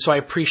 And so I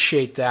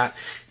appreciate that.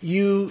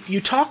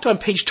 You talked on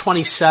page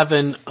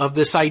 27 of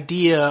this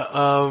idea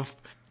of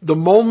the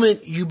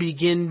moment you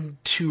begin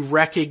to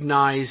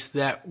recognize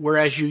that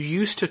whereas you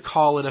used to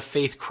call it a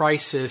faith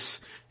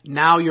crisis,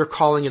 now you're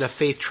calling it a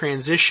faith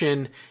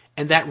transition,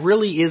 and that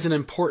really is an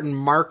important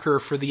marker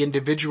for the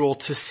individual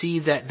to see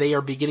that they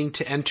are beginning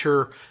to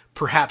enter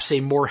perhaps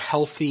a more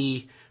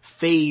healthy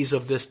phase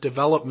of this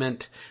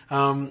development.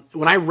 When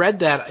I read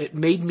that, it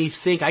made me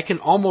think, I can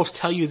almost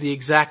tell you the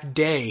exact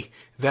day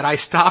that I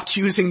stopped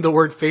using the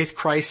word faith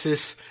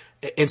crisis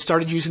and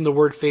started using the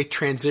word faith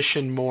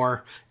transition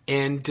more.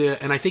 And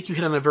I think you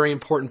hit on a very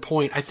important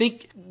point. I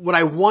think what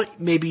I want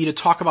maybe to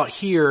talk about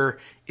here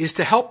is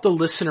to help the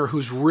listener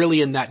who's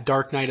really in that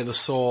dark night of the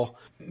soul,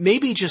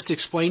 maybe just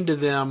explain to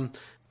them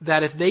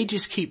that if they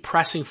just keep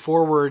pressing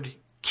forward,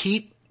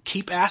 keep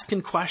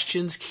asking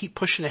questions, keep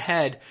pushing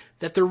ahead,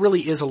 that there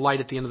really is a light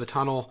at the end of the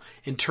tunnel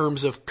in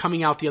terms of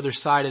coming out the other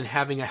side and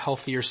having a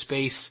healthier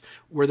space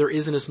where there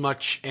isn't as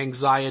much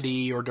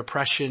anxiety or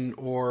depression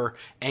or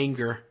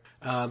anger,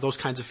 those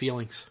kinds of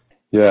feelings.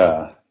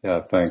 Yeah,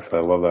 thanks.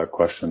 I love that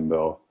question,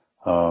 Bill.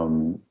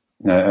 And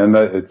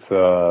that it's,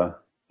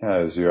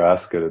 as you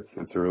ask it,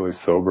 it's a really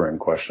sobering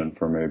question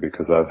for me,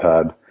 because I've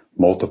had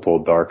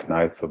multiple dark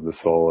nights of the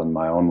soul in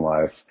my own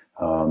life,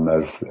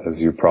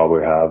 as you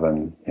probably have,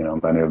 and,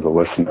 many of the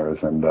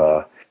listeners. And,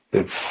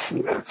 it's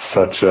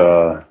such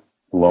a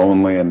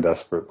lonely and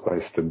desperate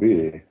place to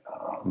be.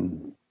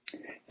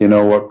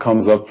 What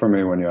comes up for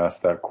me when you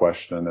ask that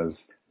question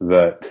is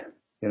that,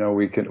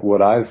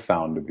 what I've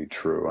found to be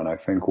true, and I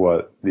think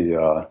what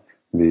the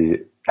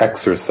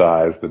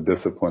exercise, the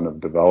discipline of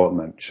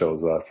development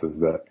shows us, is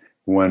that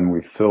when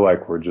we feel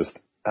like we're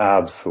just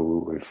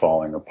absolutely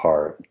falling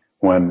apart,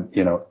 when,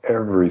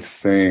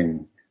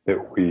 everything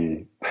that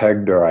we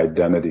pegged our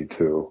identity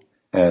to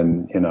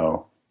and,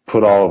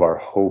 put all of our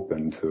hope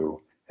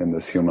into in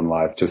this human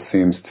life just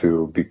seems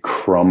to be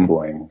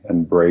crumbling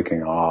and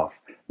breaking off,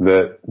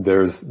 that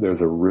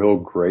there's a real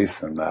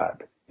grace in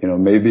that.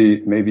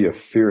 Maybe a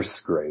fierce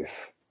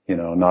grace,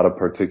 not a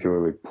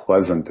particularly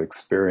pleasant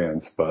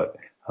experience, but,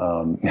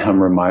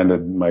 I'm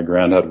reminded my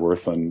granddad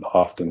Worthman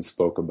often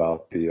spoke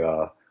about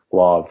the,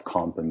 law of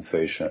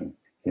compensation,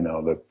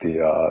 that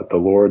the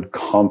Lord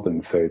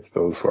compensates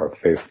those who are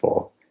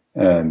faithful.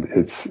 And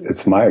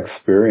it's my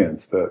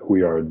experience that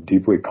we are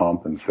deeply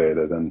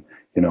compensated, and,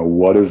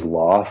 what is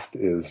lost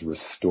is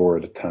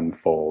restored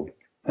tenfold.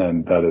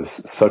 And that is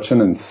such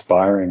an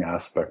inspiring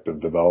aspect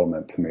of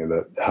development to me,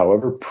 that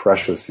however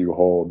precious you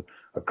hold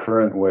a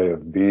current way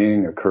of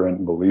being, a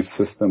current belief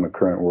system, a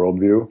current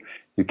worldview,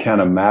 you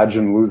can't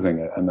imagine losing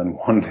it. And then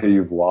one day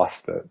you've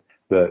lost it,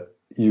 that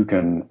you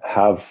can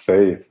have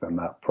faith in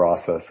that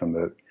process, and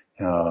that,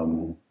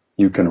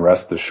 you can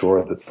rest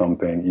assured that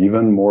something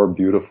even more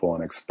beautiful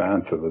and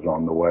expansive is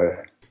on the way.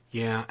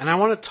 Yeah. And I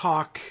want to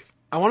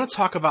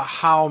talk about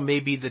how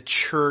maybe the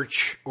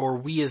church or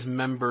we as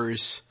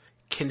members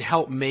can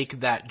help make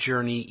that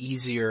journey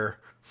easier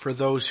for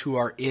those who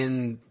are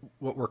in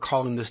what we're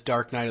calling this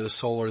dark night of the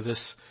soul, or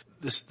this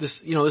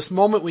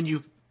moment when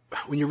you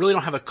really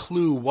don't have a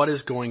clue what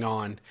is going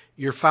on.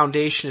 Your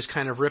foundation is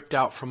kind of ripped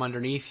out from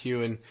underneath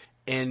you,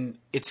 and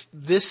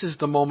this is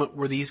the moment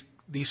where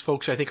these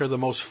folks, I think, are the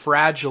most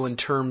fragile in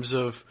terms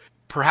of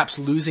perhaps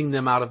losing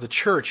them out of the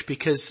church,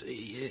 because,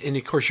 and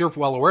of course you're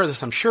well aware of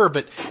this, I'm sure,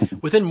 but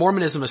within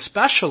Mormonism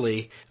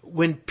especially,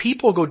 when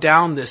people go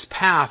down this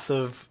path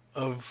of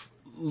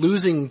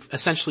losing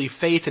essentially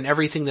faith in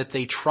everything that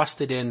they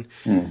trusted in,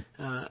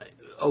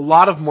 a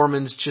lot of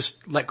Mormons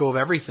just let go of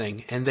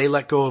everything, and they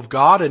let go of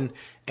God, and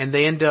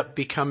they end up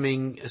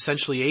becoming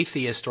essentially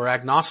atheist or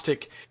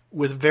agnostic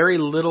with very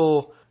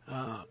little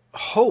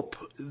hope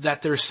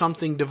that there's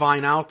something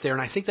divine out there.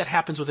 And I think that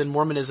happens within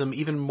Mormonism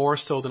even more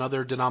so than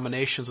other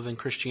denominations within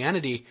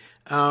Christianity.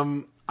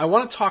 I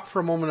want to talk for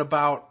a moment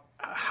about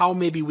how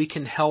maybe we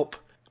can help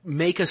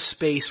make a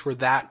space where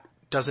that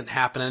doesn't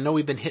happen. I know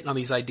we've been hitting on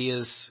these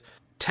ideas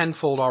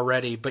tenfold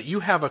already, but you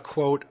have a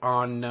quote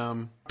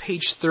on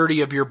page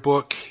 30 of your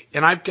book,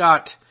 and I've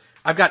got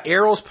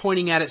arrows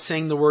pointing at it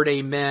saying the word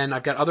amen.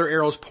 I've got other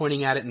arrows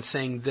pointing at it and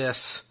saying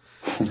this.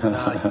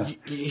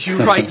 You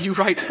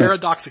write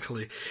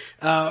paradoxically,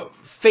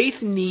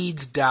 faith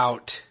needs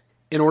doubt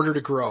in order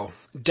to grow.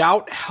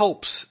 Doubt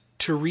helps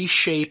to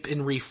reshape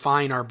and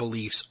refine our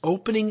beliefs,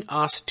 opening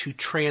us to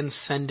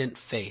transcendent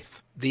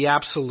faith, the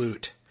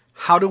absolute.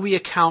 How do we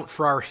account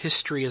for our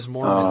history as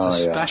Mormons,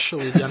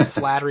 especially the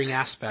unflattering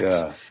aspects?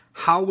 Yeah.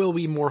 How will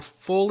we more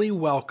fully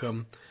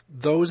welcome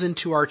those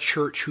into our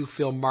church who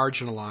feel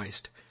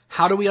marginalized?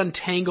 How do we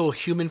untangle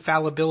human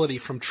fallibility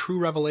from true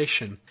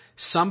revelation?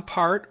 Some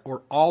part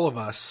or all of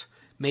us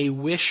may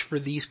wish for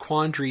these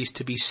quandaries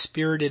to be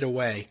spirited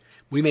away.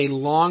 We may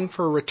long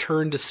for a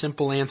return to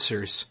simple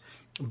answers,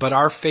 but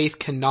our faith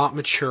cannot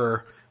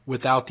mature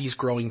without these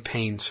growing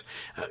pains.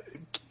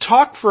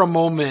 Talk for a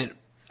moment.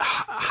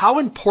 How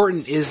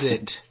important is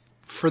it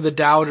for the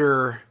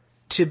doubter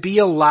to be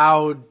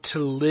allowed to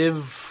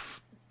live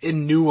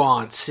in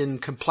nuance, in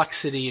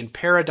complexity, in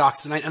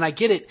paradoxes? And I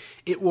get it.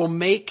 It will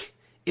make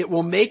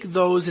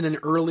those in an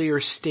earlier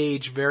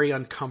stage very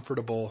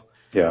uncomfortable.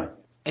 Yeah.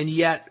 And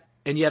yet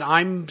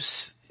I'm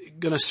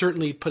going to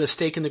certainly put a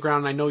stake in the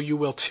ground, and I know you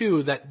will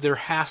too, that there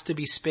has to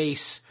be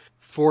space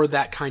for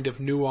that kind of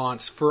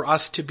nuance for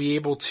us to be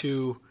able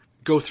to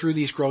go through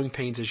these growing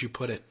pains, as you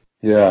put it.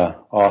 Yeah,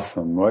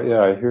 awesome. Well,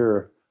 yeah, I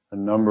hear a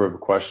number of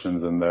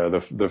questions in there.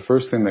 The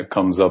first thing that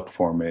comes up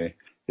for me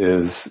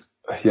is,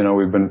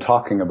 we've been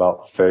talking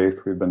about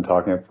faith. We've been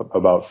talking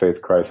about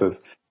faith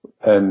crisis.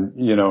 And,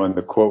 in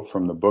the quote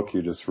from the book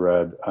you just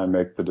read, I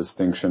make the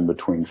distinction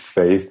between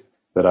faith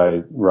that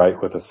I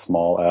write with a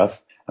small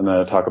f, and then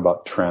I talk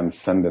about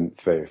transcendent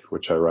faith,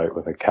 which I write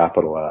with a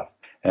capital F.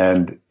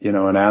 And,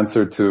 in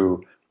answer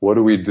to what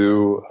do we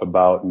do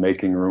about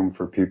making room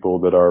for people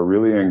that are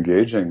really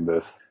engaging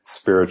this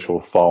spiritual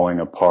falling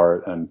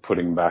apart and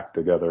putting back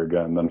together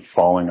again, then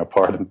falling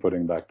apart and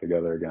putting back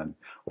together again?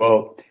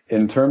 Well,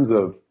 in terms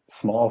of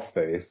small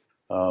faith,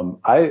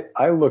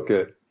 I look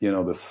at,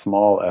 the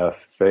small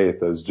f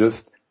faith as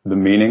just the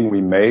meaning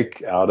we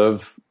make out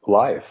of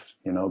life,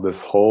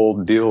 this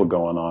whole deal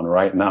going on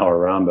right now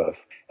around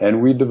us.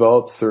 And we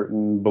develop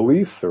certain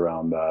beliefs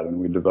around that, and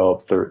we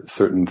develop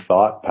certain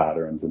thought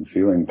patterns and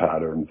feeling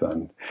patterns.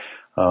 And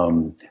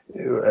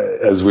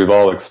as we've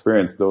all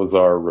experienced, those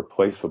are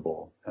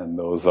replaceable and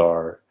those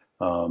are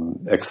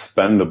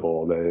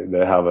expendable.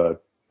 They have a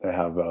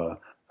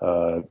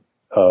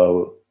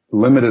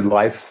limited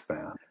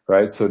lifespan,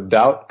 right? So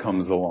doubt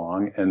comes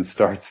along and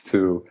starts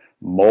to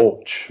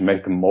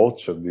make a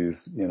mulch of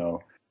these,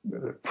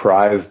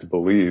 prized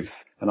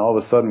beliefs. And all of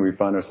a sudden we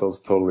find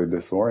ourselves totally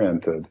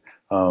disoriented.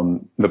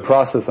 The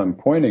process I'm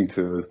pointing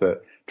to is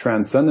that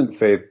transcendent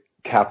faith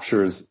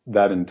captures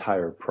that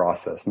entire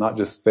process, not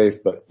just faith,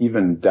 but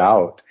even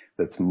doubt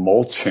that's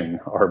mulching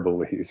our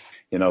beliefs,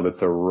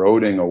 that's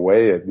eroding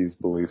away at these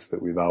beliefs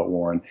that we've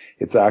outworn.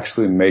 It's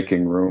actually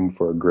making room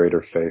for a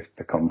greater faith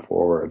to come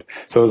forward.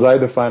 So as I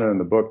define it in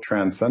the book,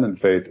 transcendent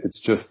faith,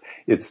 it's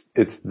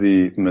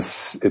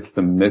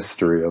the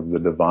mystery of the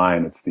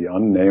divine. It's the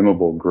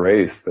unnameable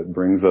grace that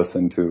brings us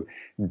into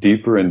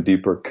deeper and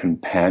deeper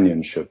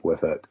companionship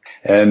with it.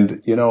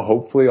 And,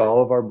 hopefully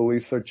all of our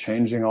beliefs are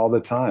changing all the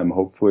time.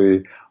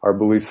 Hopefully our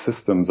belief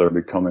systems are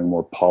becoming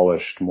more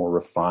polished, more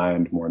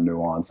refined, more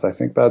nuanced. I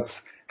think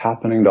that's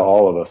happening to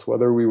all of us,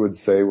 whether we would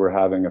say we're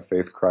having a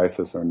faith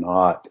crisis or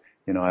not.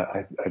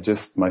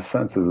 My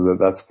sense is that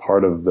that's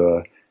part of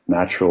the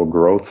natural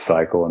growth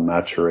cycle and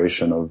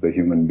maturation of the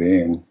human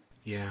being.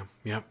 Yeah.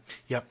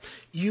 Yep.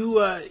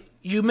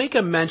 You make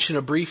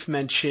a brief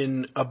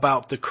mention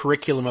about the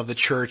curriculum of the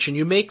church, and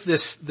you make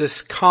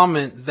this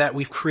comment that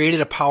we've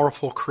created a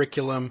powerful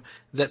curriculum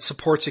that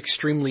supports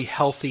extremely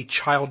healthy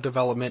child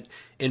development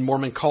in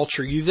Mormon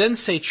culture. You then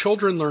say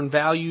children learn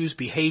values,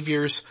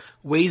 behaviors,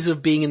 ways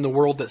of being in the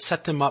world that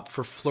set them up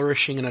for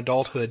flourishing in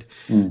adulthood.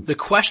 The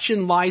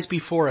question lies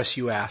before us,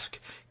 you ask.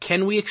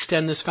 Can we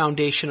extend this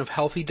foundation of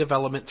healthy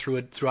development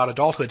throughout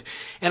adulthood?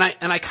 And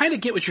I kind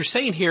of get what you're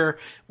saying here.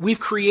 We've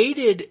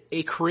created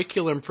a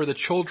curriculum for the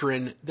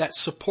children that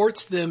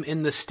supports them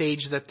in the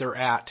stage that they're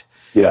at.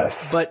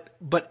 Yes.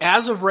 But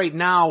as of right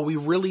now, we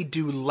really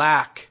do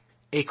lack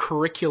a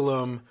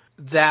curriculum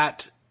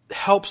that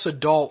helps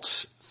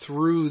adults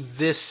through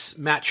this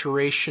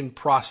maturation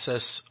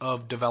process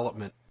of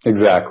development.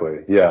 Exactly.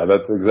 Yeah,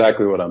 that's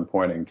exactly what I'm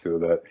pointing to,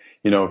 that,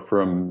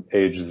 from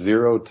age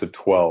 0 to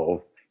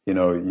 12,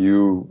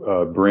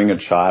 you bring a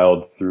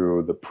child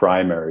through the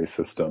primary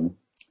system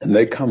and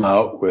they come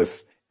out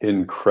with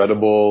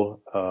incredible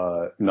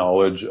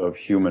knowledge of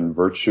human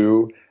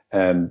virtue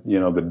and,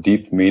 the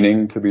deep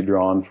meaning to be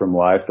drawn from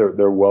life.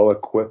 They're well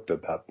equipped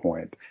at that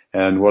point.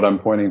 And what I'm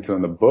pointing to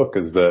in the book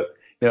is that,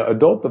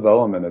 adult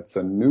development, it's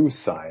a new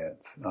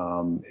science.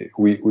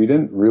 We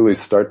didn't really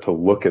start to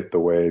look at the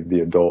way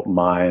the adult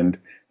mind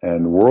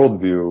and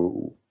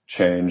worldview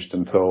changed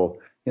until,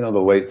 the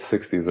late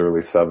 60s,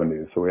 early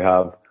 70s. So we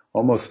have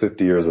almost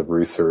 50 years of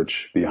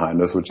research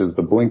behind us, which is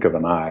the blink of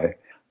an eye.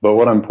 But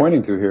what I'm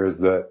pointing to here is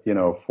that,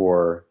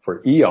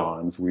 for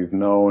eons, we've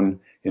known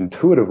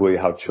intuitively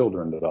how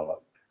children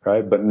develop,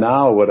 right? But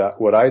now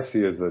what I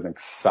see as an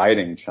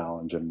exciting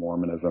challenge in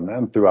Mormonism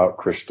and throughout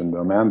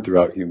Christendom and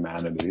throughout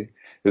humanity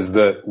is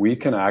that we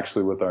can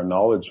actually, with our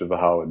knowledge of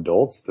how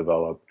adults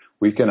develop,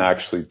 we can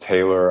actually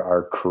tailor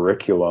our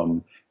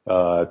curriculum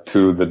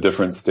to the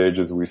different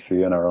stages we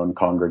see in our own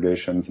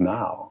congregations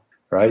now,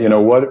 right?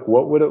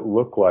 What would it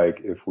look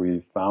like if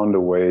we found a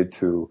way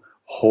to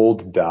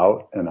hold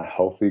doubt in a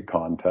healthy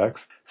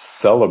context,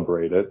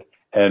 celebrate it,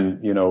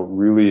 and,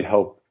 really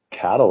help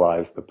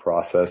catalyze the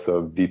process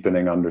of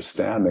deepening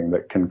understanding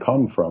that can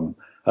come from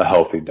a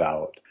healthy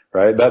doubt,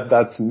 right?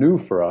 That's new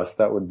for us.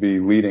 That would be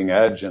leading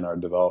edge in our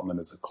development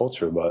as a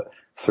culture, but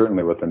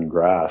certainly within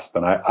grasp.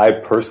 And I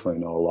personally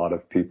know a lot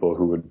of people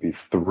who would be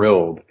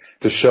thrilled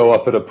to show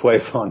up at a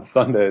place on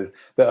Sundays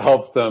that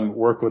helps them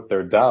work with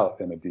their doubt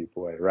in a deep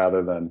way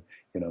rather than,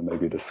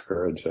 maybe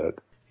discourage it.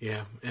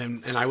 Yeah.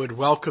 And I would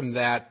welcome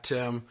that.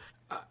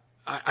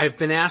 I've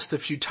been asked a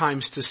few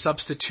times to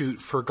substitute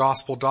for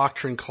gospel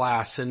doctrine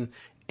class, and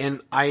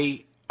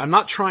I'm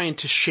not trying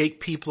to shake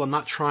people. I'm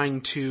not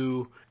trying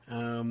to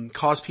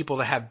cause people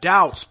to have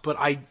doubts, but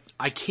I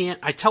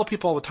tell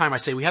people all the time, I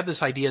say, we have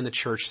this idea in the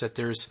church that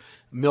there's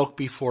milk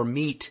before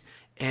meat.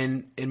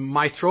 And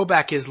my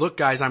throwback is, look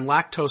guys, I'm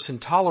lactose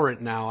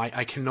intolerant now.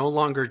 I can no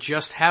longer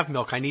just have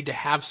milk. I need to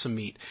have some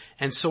meat.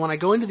 And so when I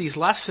go into these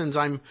lessons,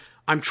 I'm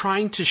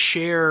trying to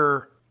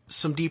share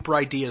some deeper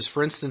ideas.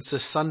 For instance,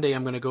 this Sunday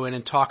I'm going to go in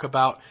and talk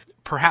about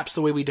perhaps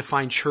the way we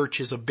define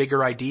church is a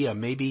bigger idea.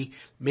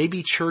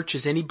 Maybe church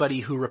is anybody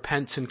who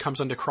repents and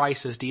comes unto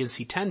Christ, as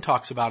D&C 10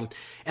 talks about.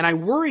 And I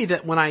worry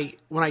that when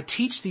I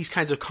teach these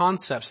kinds of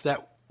concepts,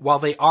 that while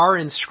they are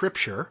in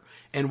Scripture,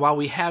 and while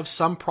we have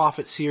some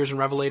prophets, seers, and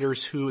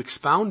revelators who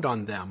expound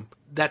on them,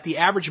 that the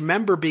average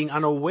member, being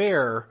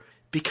unaware,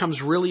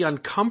 becomes really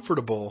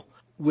uncomfortable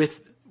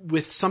with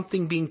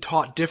something being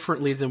taught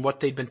differently than what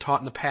they'd been taught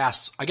in the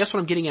past. I guess what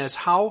I'm getting at is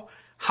how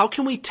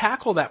can we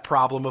tackle that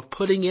problem of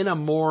putting in a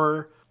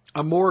more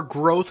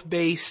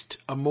growth-based,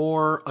 a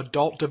more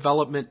adult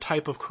development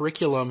type of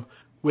curriculum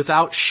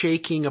without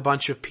shaking a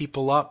bunch of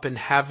people up and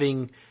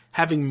having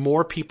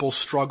more people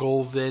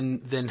struggle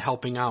than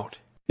helping out?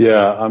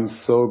 Yeah, I'm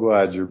so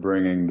glad you're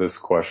bringing this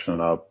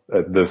question up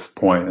at this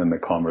point in the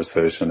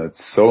conversation.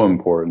 It's so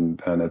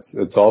important, and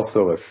it's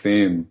also a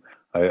theme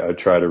I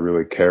try to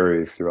really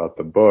carry throughout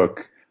the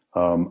book.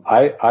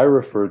 I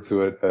refer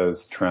to it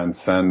as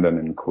transcend and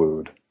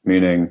include,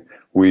 meaning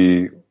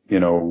we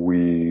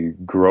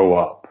grow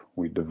up,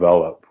 we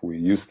develop. We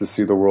used to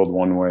see the world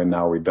one way,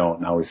 now we don't.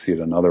 Now we see it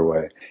another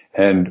way.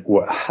 And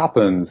what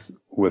happens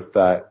with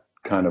that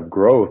kind of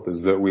growth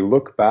is that we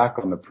look back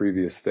on the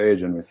previous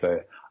stage and we say,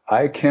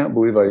 I can't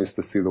believe I used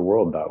to see the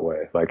world that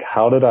way. Like,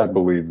 how did I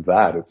believe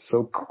that? It's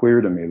so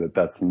clear to me that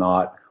that's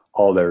not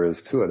all there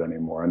is to it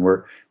anymore. And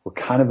we're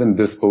kind of in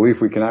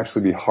disbelief. We can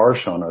actually be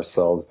harsh on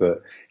ourselves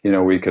that,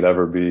 we could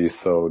ever be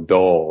so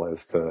dull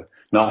as to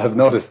not have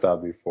noticed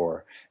that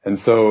before. And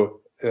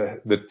so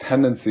the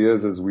tendency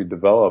is, as we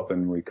develop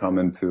and we come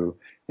into,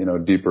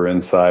 deeper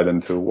insight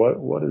into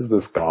what is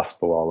this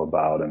gospel all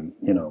about? And,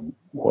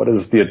 what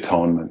does the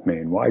atonement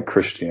mean? Why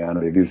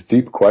Christianity? These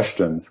deep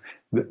questions.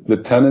 The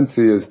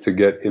tendency is to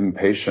get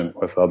impatient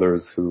with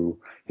others who,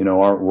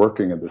 aren't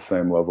working at the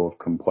same level of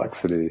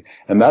complexity.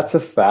 And that's a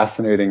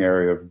fascinating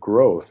area of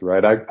growth,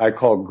 right? I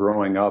call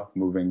growing up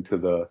moving to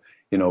the,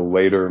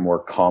 later, more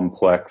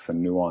complex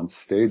and nuanced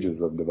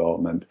stages of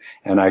development.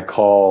 And I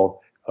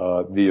call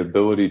the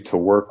ability to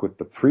work with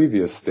the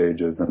previous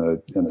stages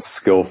in a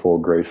skillful,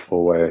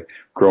 graceful way,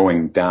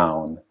 growing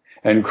down.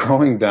 And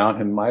growing down,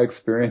 in my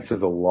experience,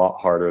 is a lot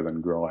harder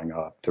than growing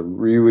up. To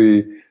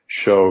really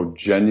show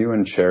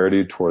genuine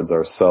charity towards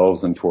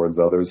ourselves and towards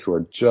others who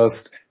are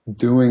just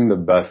doing the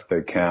best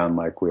they can,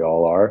 like we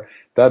all are,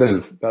 that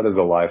is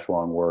a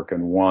lifelong work,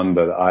 and one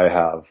that I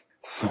have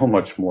so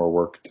much more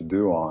work to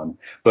do on.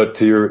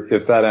 But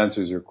if that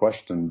answers your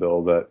question,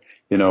 Bill, that,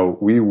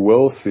 we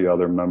will see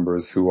other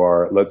members who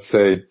are, let's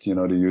say,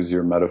 to use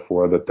your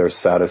metaphor, that they're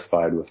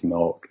satisfied with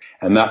milk.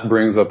 And that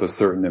brings up a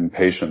certain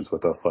impatience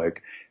with us,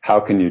 like,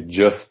 how can you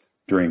just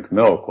drink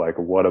milk? Like,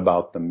 what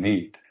about the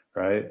meat,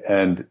 right?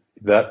 And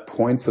that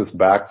points us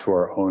back to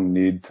our own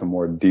need to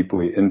more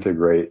deeply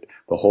integrate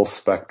the whole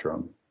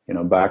spectrum,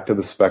 back to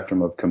the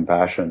spectrum of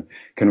compassion.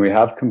 Can we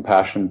have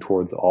compassion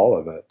towards all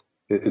of it?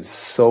 It's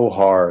so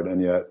hard,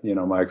 and yet,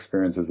 my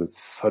experience is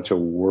it's such a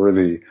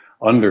worthy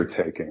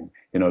undertaking,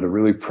 to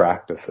really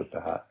practice at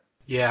that.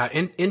 Yeah,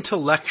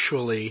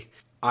 intellectually,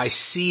 I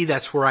see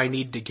that's where I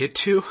need to get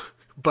to,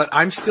 but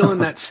I'm still in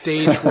that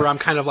stage where I'm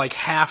kind of like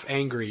half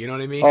angry, you know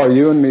what I mean? Oh,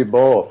 you and me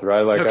both,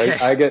 right? Like, okay.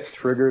 I get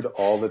triggered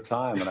all the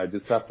time, and I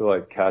just have to,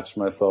 like, catch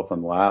myself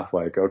and laugh,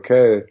 like,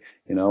 okay,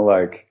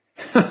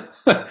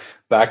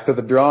 back to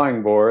the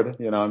drawing board.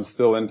 I'm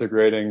still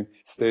integrating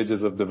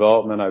stages of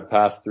development I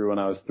passed through when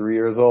I was 3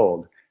 years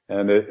old.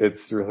 And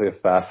it's really a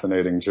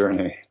fascinating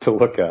journey to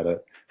look at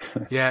it.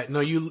 Yeah, no,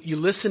 you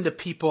listen to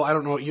people, I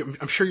don't know,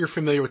 I'm sure you're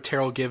familiar with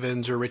Terrell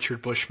Givens or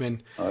Richard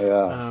Bushman. Oh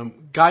yeah.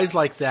 Guys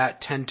like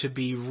that tend to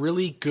be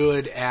really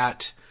good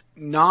at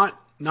not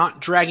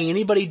dragging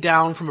anybody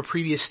down from a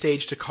previous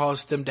stage to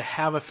cause them to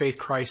have a faith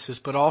crisis,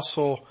 but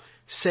also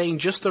saying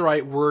just the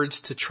right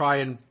words to try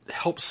and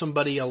help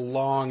somebody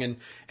along. And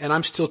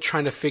I'm still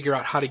trying to figure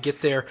out how to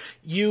get there.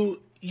 You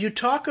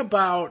talk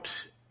about,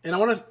 and I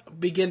want to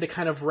begin to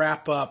kind of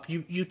wrap up.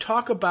 You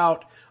talk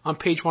about on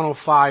page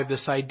 105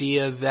 this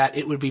idea that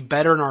it would be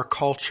better in our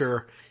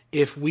culture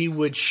if we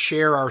would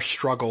share our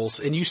struggles.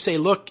 And you say,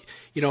 look,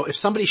 if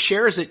somebody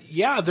shares it,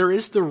 yeah, there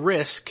is the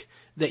risk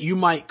that you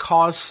might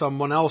cause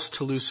someone else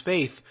to lose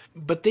faith.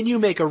 But then you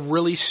make a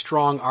really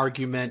strong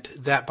argument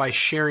that by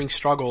sharing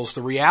struggles,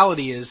 the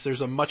reality is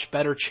there's a much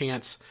better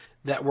chance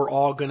that we're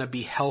all going to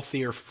be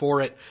healthier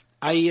for it.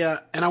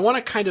 And I want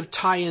to kind of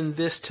tie in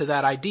this to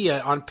that idea.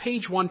 On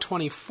page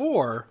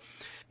 124,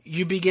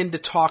 you begin to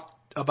talk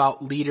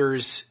about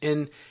leaders,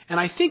 and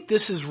I think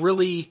this is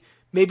really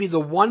maybe the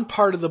one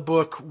part of the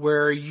book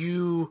where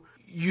you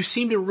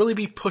seem to really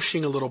be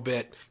pushing a little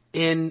bit.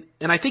 And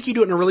I think you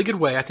do it in a really good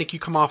way. I think you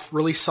come off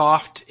really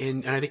soft,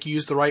 and I think you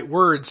use the right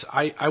words.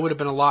 I would have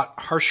been a lot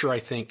harsher, I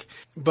think.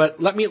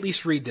 But let me at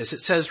least read this.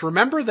 It says,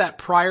 remember that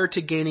prior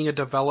to gaining a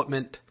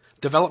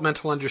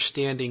developmental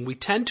understanding, we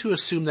tend to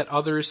assume that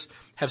others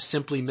have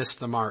simply missed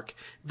the mark.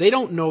 They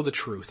don't know the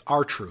truth,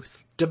 our truth.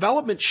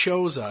 Development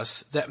shows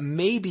us that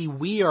maybe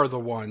we are the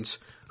ones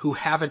who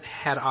haven't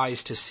had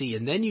eyes to see.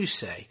 And then you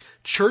say,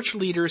 church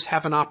leaders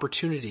have an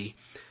opportunity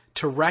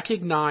to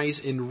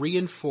recognize and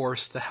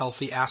reinforce the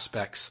healthy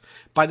aspects.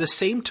 By the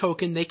same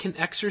token, they can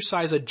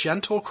exercise a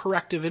gentle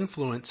corrective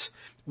influence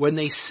when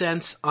they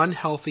sense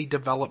unhealthy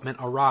development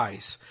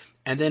arise.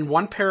 And then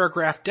one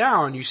paragraph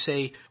down, you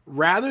say,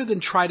 rather than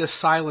try to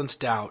silence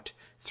doubt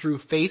through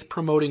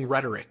faith-promoting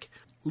rhetoric,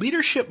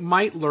 leadership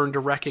might learn to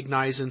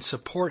recognize and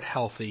support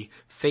healthy,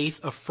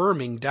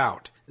 faith-affirming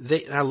doubt.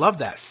 And I love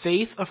that.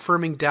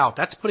 Faith-affirming doubt.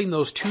 That's putting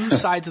those two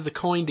sides of the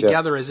coin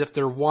together as if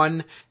they're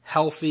one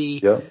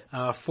healthy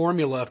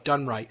formula if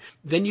done right.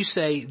 Then you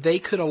say they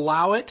could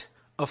allow it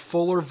a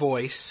fuller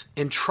voice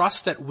and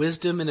trust that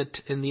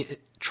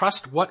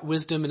trust what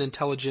wisdom and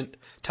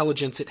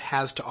intelligence it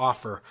has to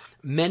offer.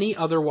 Many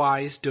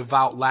otherwise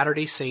devout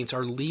Latter-day Saints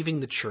are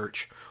leaving the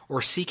church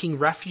or seeking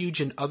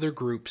refuge in other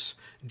groups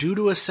due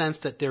to a sense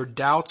that their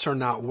doubts are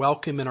not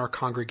welcome in our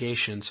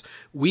congregations.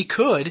 We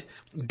could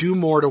do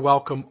more to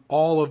welcome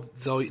all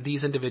of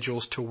these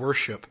individuals to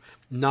worship,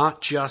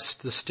 not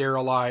just the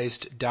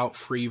sterilized,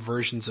 doubt-free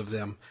versions of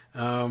them.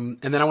 And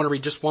then I want to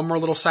read just one more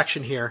little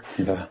section here.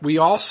 Yeah. We've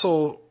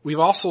also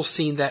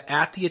seen that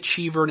at the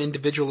achiever and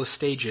individualist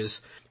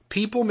stages,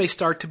 people may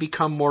start to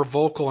become more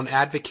vocal in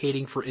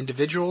advocating for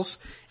individuals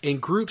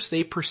and groups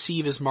they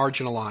perceive as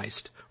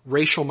marginalized.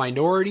 Racial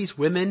minorities,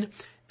 women,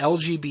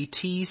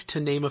 LGBTs, to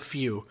name a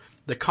few.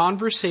 The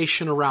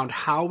conversation around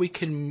how we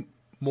can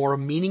more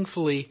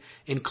meaningfully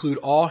include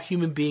all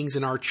human beings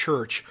in our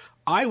church,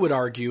 I would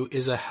argue,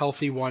 is a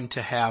healthy one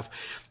to have.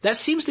 That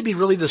seems to be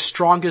really the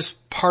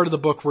strongest part of the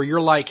book where you're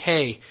like,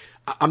 hey,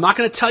 I'm not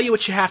going to tell you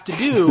what you have to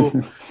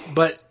do,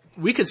 but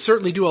we could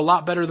certainly do a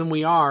lot better than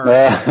we are.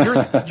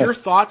 Your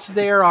thoughts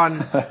there on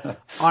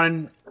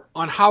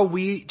how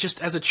we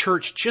just as a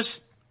church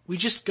we're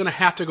just going to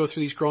have to go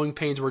through these growing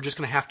pains. We're just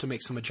going to have to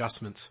make some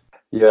adjustments.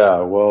 Yeah,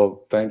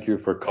 well, thank you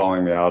for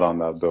calling me out on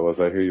that, Bill. As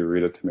I hear you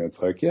read it to me,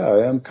 it's like, yeah,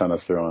 I am kind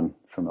of throwing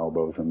some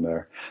elbows in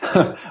there.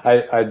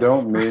 I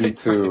don't mean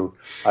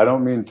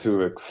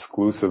to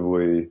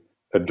exclusively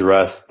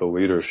address the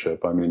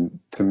leadership. I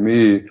mean, to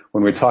me,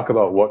 when we talk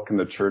about what can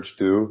the church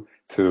do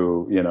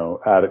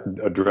to,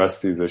 address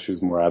these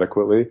issues more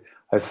adequately,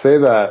 I say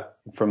that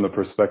from the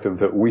perspective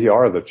that we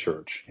are the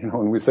church.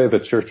 When we say the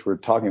church, we're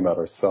talking about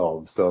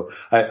ourselves. So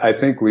I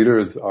think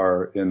leaders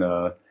are in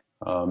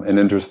an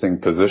interesting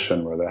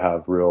position where they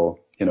have real,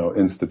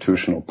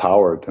 institutional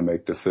power to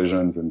make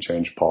decisions and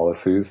change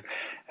policies.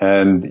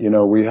 And,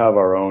 we have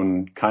our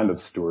own kind of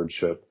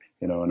stewardship,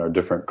 in our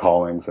different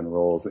callings and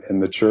roles in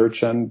the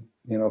church and,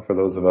 for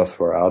those of us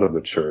who are out of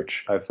the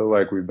church. I feel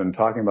like we've been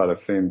talking about a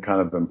theme kind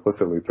of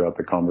implicitly throughout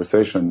the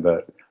conversation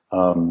that,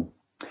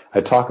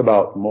 I talk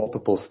about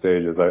multiple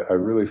stages. I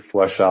really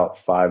flesh out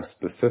 5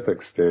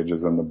 specific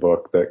stages in the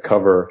book that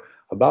cover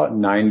about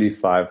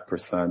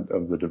 95%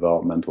 of the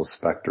developmental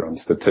spectrum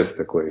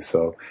statistically.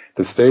 So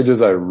the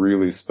stages I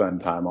really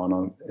spend time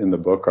on in the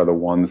book are the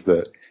ones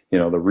that,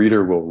 the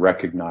reader will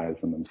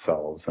recognize in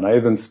themselves. And I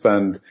even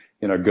spend,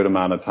 a good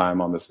amount of time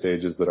on the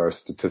stages that are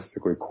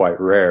statistically quite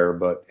rare,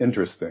 but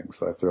interesting.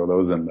 So I throw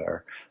those in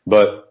there.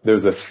 But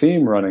there's a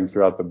theme running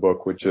throughout the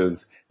book, which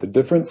is the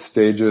different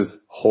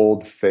stages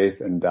hold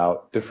faith and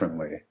doubt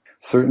differently.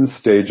 Certain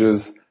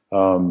stages,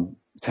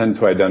 tend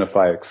to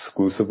identify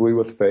exclusively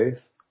with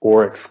faith.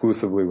 or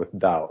exclusively with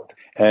doubt.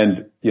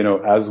 And,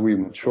 as we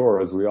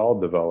mature, as we all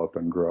develop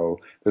and grow,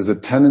 there's a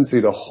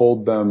tendency to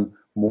hold them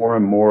more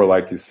and more,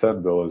 like you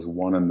said, Bill, as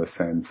one and the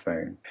same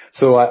thing.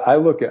 So I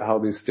look at how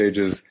these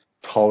stages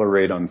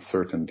tolerate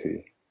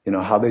uncertainty,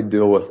 how they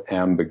deal with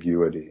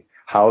ambiguity,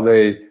 how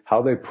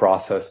they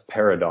process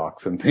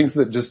paradox and things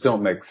that just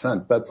don't make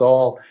sense. That's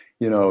all,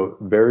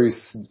 very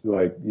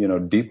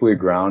deeply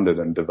grounded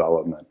in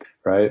development,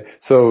 right?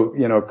 So,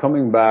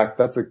 coming back,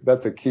 that's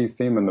a key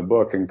theme in the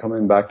book, and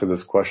coming back to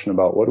this question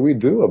about what do we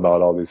do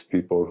about all these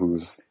people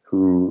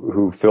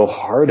who feel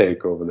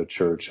heartache over the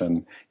church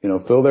and,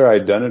 feel their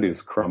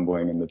identities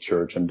crumbling in the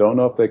church and don't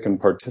know if they can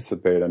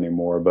participate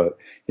anymore, but,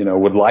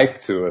 would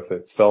like to if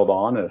it felt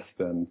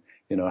honest and,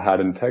 had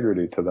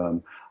integrity to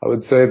them. I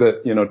would say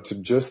that, to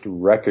just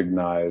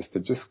recognize, to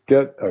just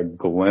get a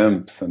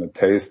glimpse and a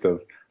taste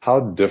of how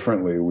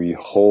differently we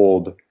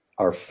hold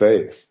our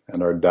faith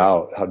and our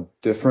doubt, how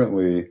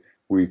differently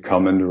we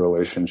come into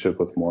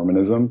relationship with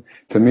Mormonism.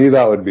 To me,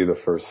 that would be the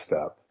first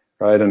step,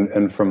 right?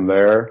 And from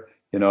there,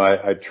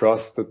 I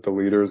trust that the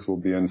leaders will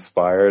be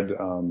inspired.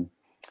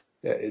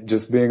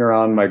 Just being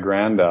around my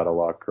granddad a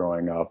lot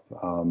growing up,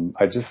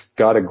 I just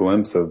got a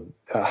glimpse of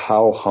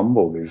how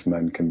humble these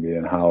men can be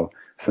and how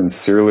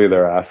sincerely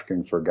they're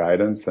asking for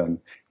guidance and,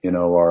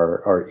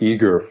 are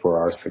eager for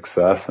our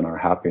success and our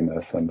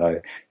happiness. And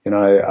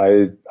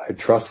I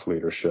trust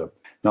leadership.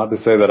 Not to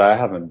say that I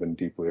haven't been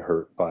deeply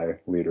hurt by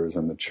leaders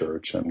in the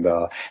church. And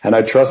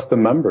I trust the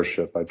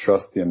membership. I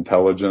trust the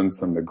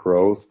intelligence and the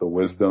growth, the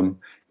wisdom,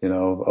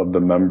 of the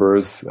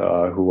members,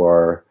 who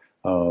are,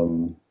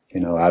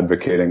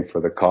 advocating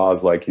for the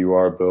cause like you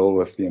are, Bill,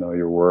 with,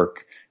 your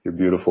work, your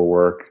beautiful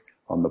work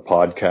on the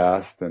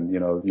podcast and,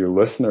 your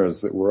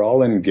listeners. We're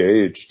all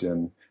engaged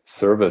in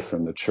service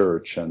in the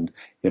church. And,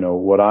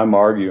 what I'm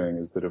arguing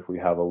is that if we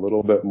have a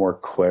little bit more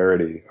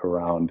clarity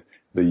around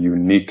the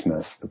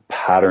uniqueness, the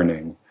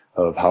patterning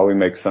of how we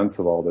make sense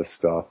of all this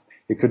stuff,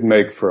 it could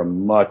make for a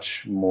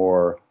much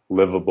more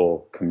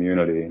livable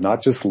community,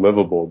 not just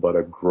livable, but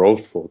a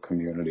growthful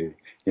community,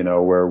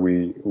 where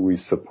we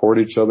support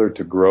each other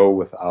to grow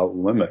without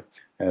limits.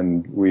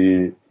 And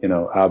we,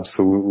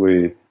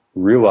 absolutely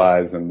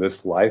realize in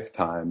this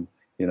lifetime,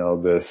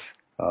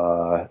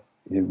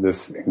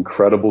 this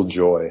incredible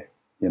joy,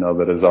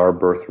 that is our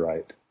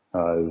birthright,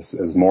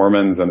 as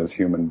Mormons and as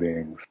human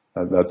beings.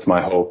 That's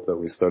my hope, that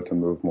we start to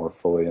move more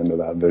fully into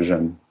that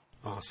vision.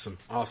 Awesome.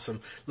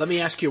 Let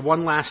me ask you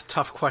one last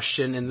tough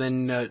question, and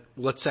then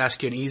let's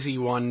ask you an easy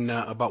one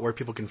about where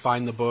people can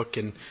find the book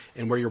and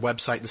where your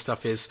website and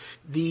stuff is.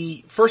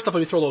 First off, let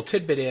me throw a little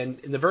tidbit in.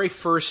 In the very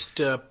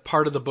first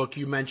part of the book,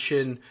 you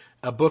mention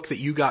a book that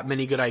you got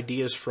many good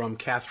ideas from,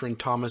 Catherine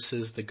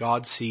Thomas's The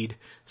God Seed.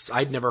 So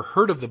I'd never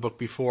heard of the book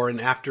before,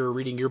 and after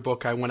reading your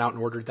book, I went out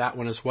and ordered that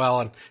one as well.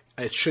 And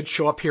it should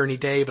show up here any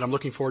day, but I'm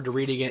looking forward to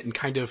reading it and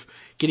kind of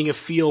getting a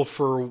feel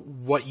for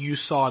what you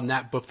saw in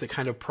that book that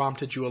kind of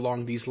prompted you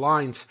along these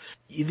lines.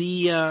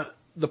 The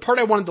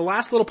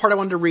last little part I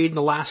wanted to read and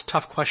the last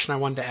tough question I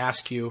wanted to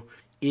ask you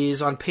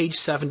is on page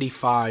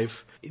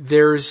 75.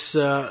 There's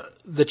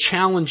the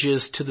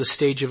challenges to the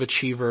stage of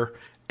achiever.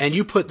 And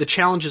you put the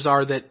challenges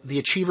are that the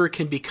achiever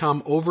can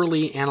become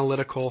overly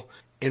analytical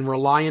and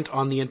reliant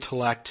on the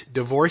intellect,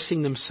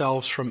 divorcing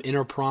themselves from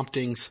inner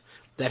promptings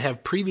that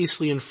have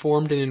previously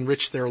informed and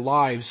enriched their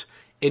lives.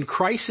 In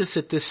crisis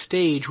at this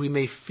stage, we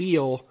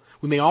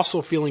may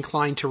also feel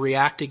inclined to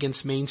react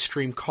against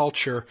mainstream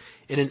culture.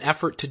 In an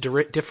effort to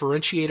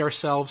differentiate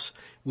ourselves,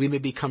 we may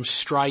become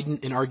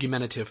strident and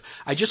argumentative.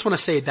 I just want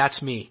to say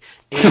that's me.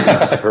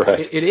 And right.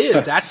 It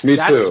is. That's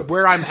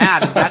where I'm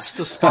at. And that's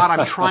the spot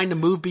I'm trying to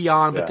move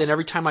beyond. But then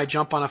every time I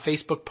jump on a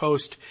Facebook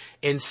post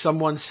and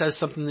someone says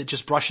something that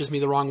just brushes me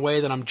the wrong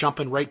way, then I'm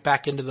jumping right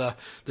back into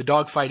the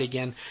dogfight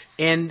again.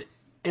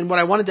 And what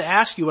I wanted to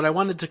ask you, what I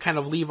wanted to kind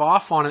of leave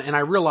off on, and I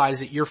realize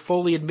that you're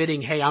fully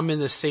admitting, hey, I'm in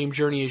the same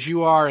journey as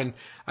you are, and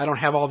I don't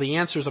have all the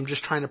answers. I'm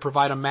just trying to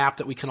provide a map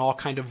that we can all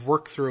kind of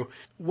work through.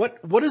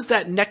 What does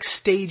that next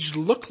stage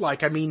look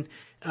like? I mean,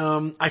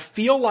 I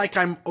feel like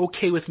I'm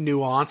okay with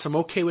nuance. I'm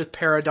okay with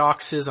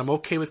paradoxes. I'm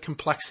okay with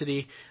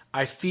complexity.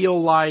 I feel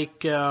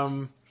like,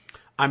 I'm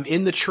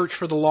in the church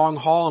for the long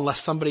haul unless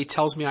somebody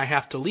tells me I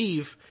have to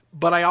leave.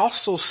 But I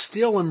also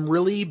still am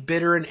really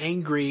bitter and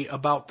angry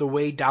about the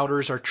way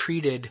doubters are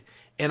treated.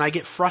 And I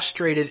get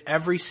frustrated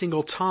every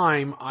single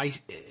time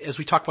as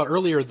we talked about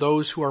earlier,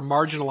 those who are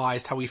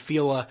marginalized, how we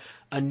feel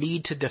a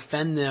need to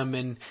defend them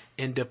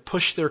and to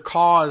push their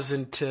cause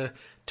and to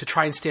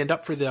try and stand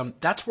up for them.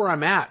 That's where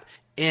I'm at.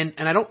 And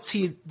I don't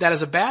see that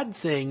as a bad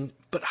thing,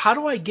 but how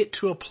do I get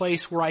to a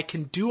place where I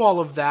can do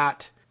all of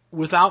that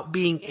without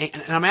being,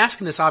 and I'm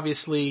asking this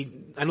obviously,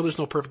 I know there's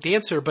no perfect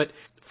answer, but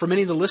for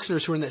many of the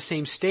listeners who are in that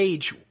same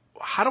stage,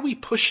 how do we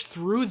push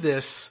through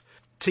this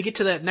to get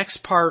to that next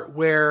part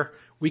where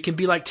we can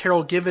be like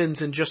Terrell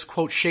Givens and just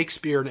quote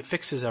Shakespeare and it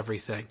fixes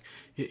everything.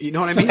 You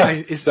know what I mean?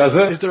 Does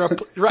it? Is there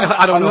right?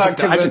 I don't know. I'm not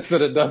convinced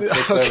that it does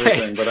fix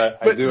everything, but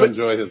I do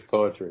enjoy his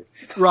poetry.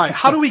 Right.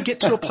 How do we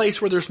get to a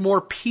place where there's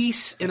more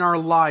peace in our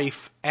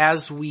life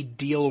as we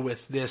deal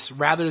with this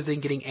rather than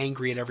getting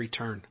angry at every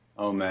turn?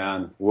 Oh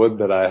man, would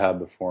that I had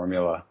the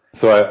formula.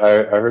 So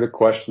I heard a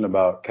question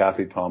about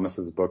Kathy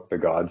Thomas's book, The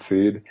God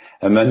Seed,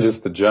 and then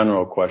just the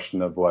general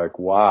question of like,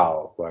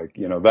 wow, like,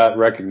 you know, that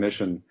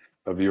recognition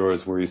of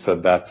yours where you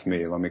said, that's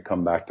me. Let me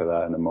come back to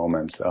that in a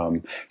moment.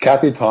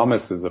 Kathy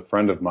Thomas is a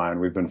friend of mine.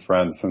 We've been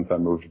friends since I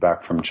moved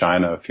back from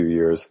China a few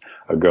years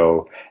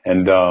ago.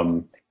 And,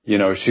 you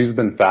know, she's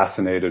been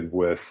fascinated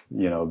with,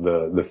 you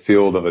know, the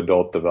field of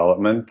adult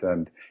development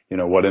and, you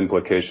know, what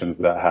implications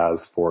that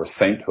has for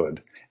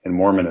sainthood in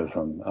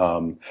Mormonism.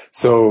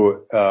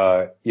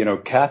 You know,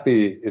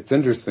 Kathy, it's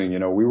interesting, you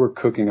know, we were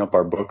cooking up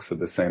our books at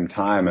the same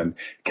time, and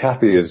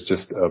Kathy is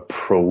just a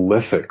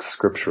prolific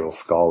scriptural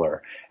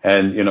scholar.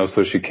 And, you know,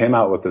 so she came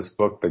out with this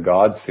book, The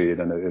God Seed,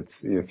 and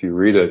it's, if you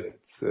read it,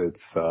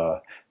 it's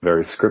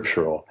very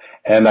scriptural.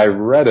 And I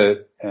read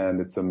it,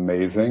 and it's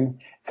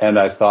amazing. And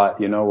I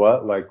thought, you know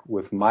what, like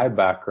with my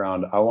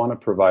background, I want to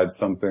provide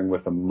something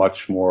with a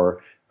much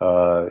more,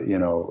 you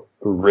know,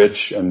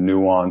 rich and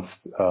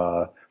nuanced,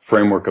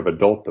 framework of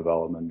adult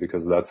development,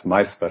 because that's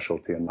my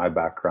specialty and my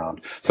background.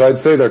 So I'd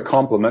say they're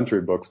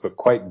complementary books, but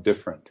quite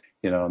different,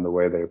 you know, in the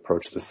way they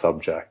approach the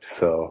subject.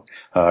 So,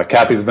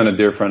 Kathy's been a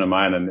dear friend of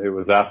mine, and it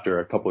was after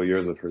a couple of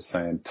years of her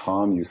saying,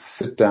 Tom, you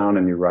sit down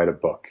and you write a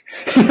book.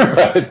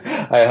 Right?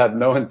 I had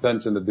no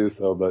intention to do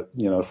so, but,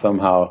 you know,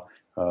 somehow,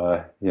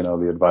 you know,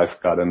 the advice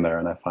got in there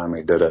and I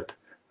finally did it.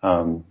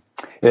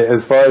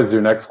 As far as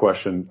your next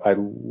question, I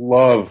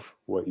love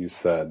what you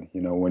said.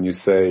 You know, when you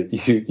say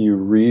you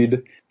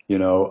read, you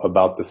know,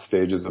 about the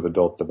stages of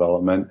adult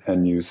development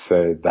and you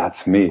say,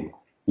 that's me.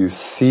 You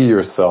see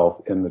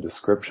yourself in the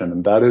description.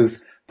 And that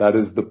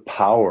is the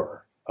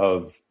power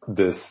of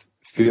this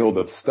field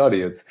of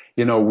study. It's,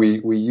 you know,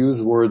 we use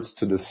words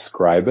to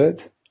describe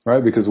it,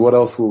 right? Because what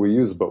else will we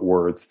use but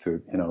words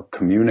to, you know,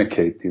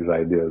 communicate these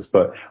ideas?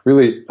 But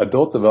really,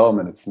 adult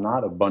development, it's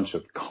not a bunch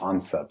of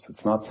concepts.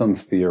 It's not some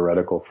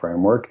theoretical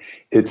framework.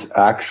 It's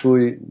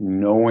actually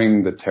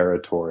knowing the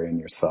territory in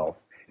yourself.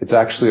 It's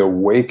actually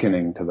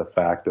awakening to the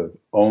fact of,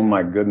 oh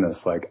my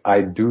goodness, like I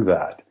do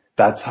that.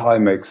 That's how I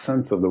make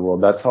sense of the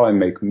world. That's how I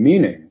make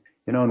meaning.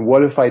 You know, and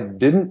what if I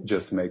didn't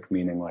just make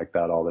meaning like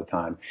that all the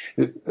time?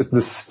 It's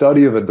the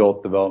study of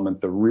adult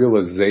development, the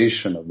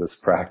realization of this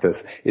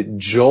practice. It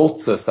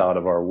jolts us out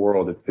of our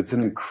world. It's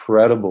an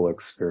incredible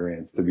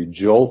experience to be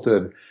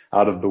jolted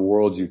out of the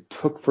world you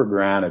took for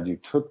granted, you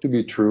took to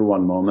be true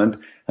one moment,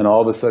 and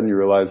all of a sudden you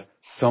realize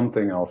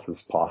something else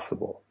is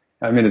possible.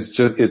 I mean,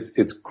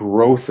 it's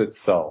growth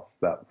itself,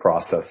 that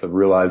process of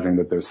realizing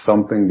that there's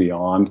something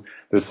beyond,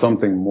 there's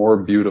something more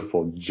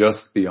beautiful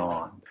just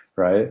beyond,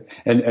 right?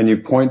 And you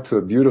point to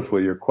it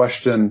beautifully. Your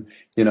question,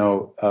 you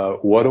know,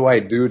 what do I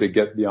do to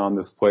get beyond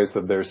this place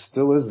of there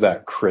still is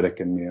that critic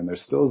in me and there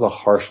still is a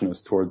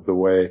harshness towards the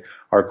way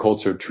our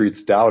culture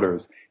treats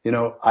doubters? You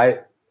know,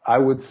 I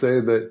would say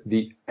that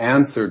the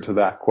answer to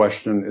that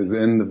question is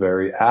in the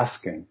very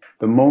asking.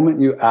 The moment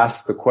you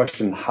ask the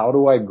question, how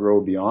do I grow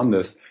beyond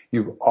this?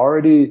 You've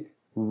already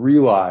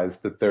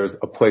realized that there's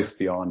a place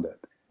beyond it.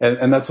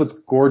 And that's what's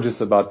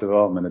gorgeous about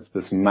development. It's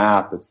this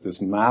map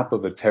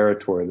of a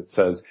territory that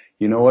says,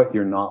 you know what?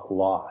 You're not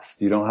lost.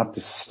 You don't have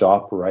to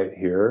stop right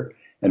here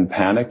and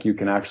panic. You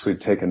can actually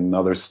take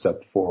another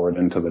step forward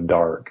into the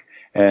dark,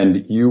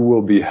 and you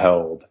will be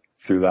held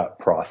through that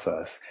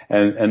process.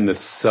 And the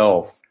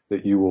self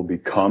that you will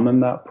become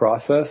in that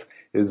process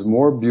is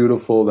more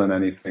beautiful than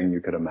anything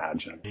you could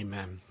imagine.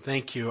 Amen.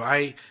 Thank you.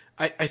 I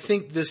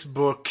think this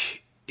book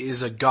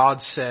is a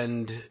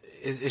godsend.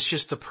 It's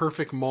just the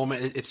perfect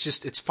moment.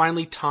 It's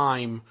finally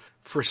time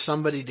for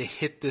somebody to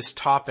hit this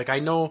topic. I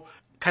know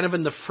kind of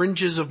in the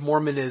fringes of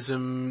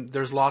Mormonism,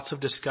 there's lots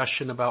of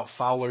discussion about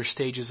Fowler's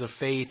stages of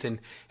faith and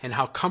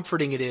how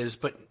comforting it is,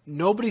 but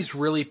nobody's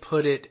really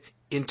put it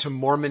into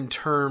Mormon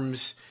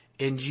terms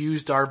and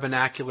used our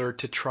vernacular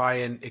to try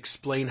and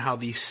explain how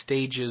these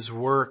stages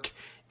work,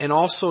 and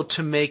also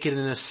to make it in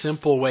a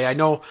simple way. I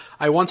know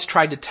I once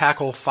tried to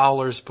tackle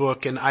Fowler's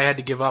book and I had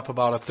to give up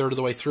about a third of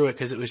the way through it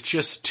because it was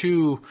just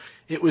too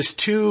big, it was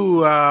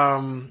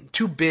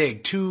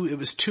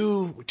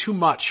too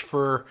much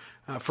for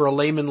a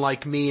layman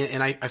like me.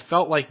 And I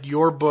felt like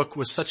your book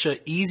was such an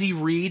easy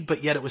read,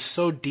 but yet it was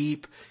so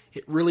deep.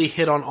 It really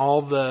hit on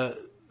all the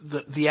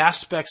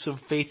aspects of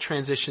faith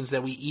transitions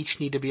that we each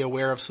need to be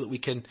aware of so that we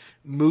can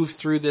move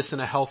through this in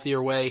a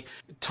healthier way.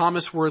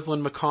 Thomas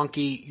Worthland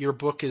McConkie, your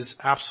book is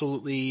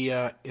absolutely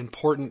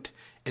important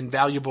and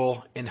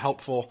valuable and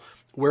helpful.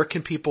 Where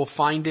can people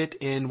find it,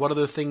 and what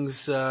other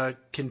things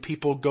can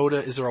people go to?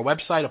 Is there a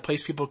website, a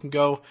place people can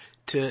go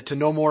to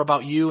know more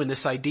about you and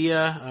this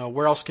idea?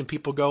 Where else can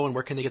people go, and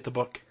where can they get the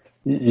book?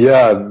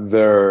 Yeah,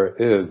 there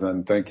is,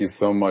 and thank you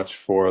so much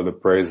for the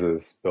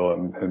praises,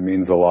 Bill. It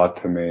means a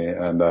lot to me,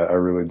 and I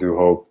really do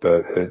hope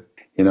that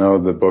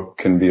the book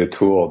can be a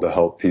tool to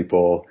help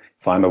people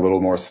find a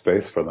little more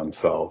space for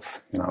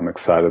themselves. I'm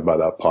excited by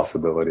that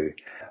possibility.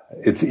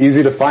 It's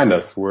easy to find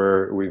us.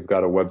 We've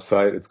got a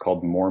website. It's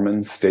called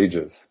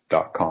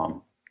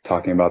MormonStages.com,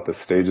 talking about the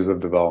stages of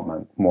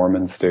development.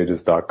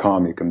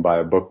 MormonStages.com. You can buy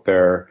a book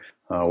there,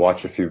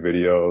 watch a few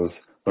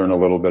videos, learn a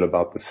little bit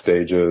about the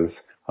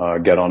stages,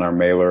 get on our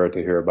mailer to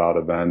hear about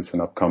events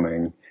and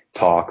upcoming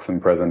talks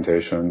and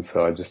presentations.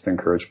 So I just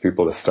encourage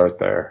people to start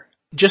there.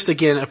 Just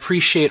again,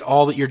 appreciate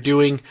all that you're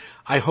doing.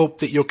 I hope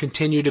that you'll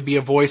continue to be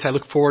a voice. I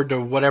look forward to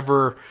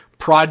whatever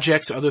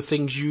projects, other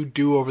things you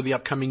do over the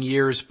upcoming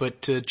years,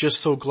 but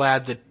just so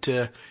glad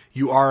that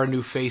you are a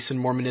new face in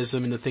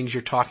Mormonism, and the things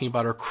you're talking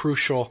about are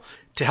crucial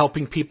to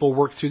helping people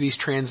work through these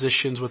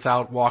transitions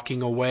without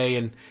walking away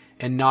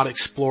and not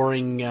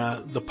exploring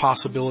the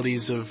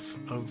possibilities of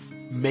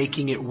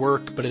making it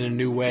work, but in a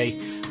new way.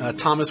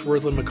 Thomas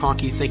Worthland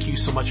McConkie, thank you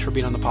so much for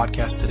being on the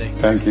podcast today.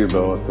 Thank you,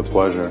 Bill. It's a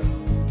pleasure.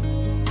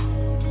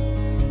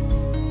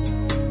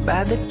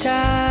 By the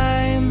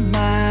time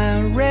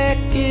I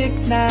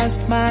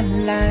recognized my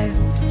life,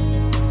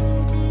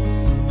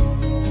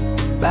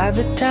 by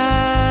the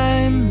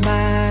time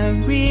I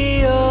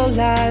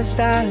realized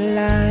I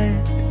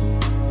lied,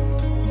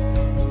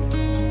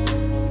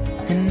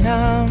 and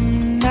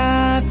I'm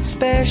not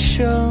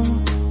special,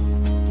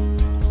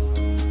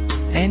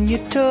 and you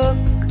took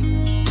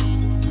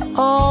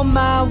all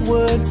my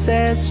words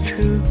as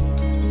true,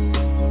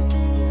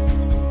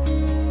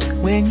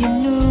 when you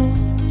knew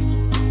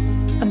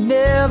I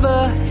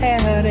never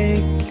had a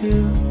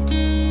clue.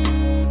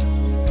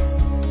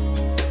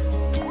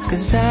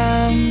 'Cause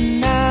I'm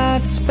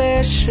not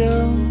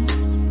special.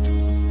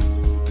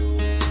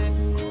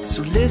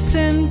 So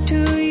listen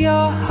to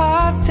your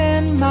heart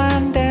and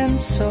mind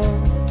and soul,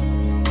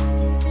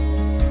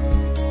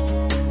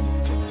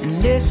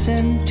 and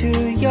listen to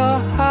your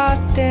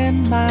heart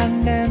and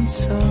mind and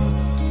soul.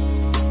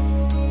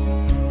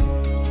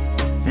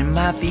 Am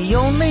I the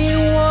only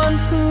one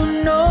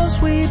who knows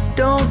we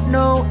don't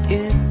know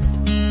it?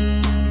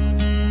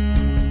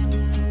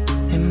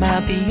 Am I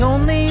the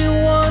only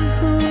one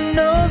who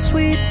knows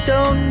we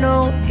don't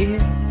know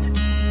it?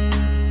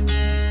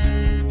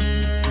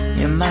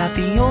 Am I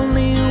the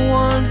only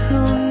one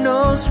who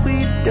knows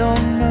we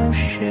don't know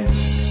shit?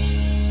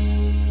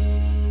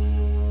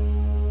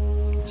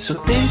 So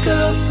think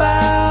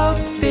about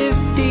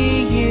 50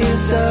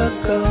 years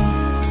ago,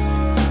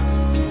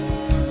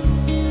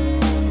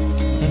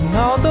 and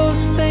all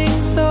those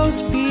things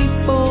those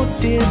people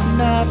did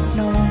not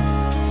know.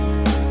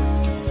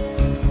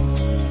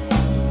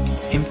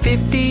 In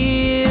 50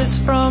 years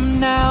from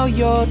now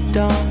you're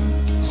done.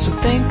 So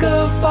think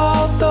of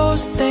all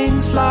those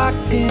things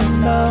locked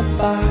in the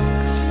box.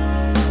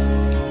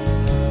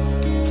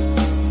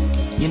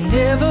 You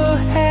never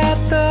had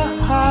the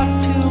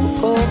heart to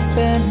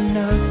open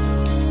up.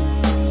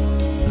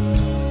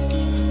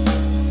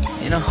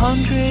 In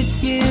 100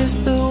 years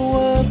the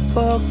world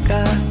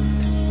forgot.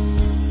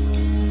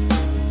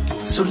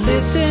 So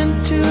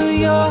listen to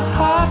your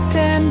heart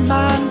and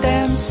mind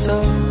and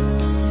soul,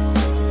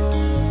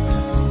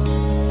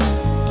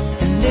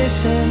 and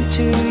listen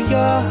to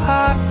your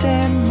heart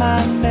and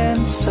mind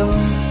and soul.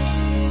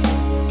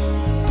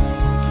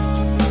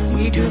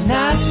 We do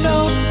not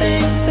know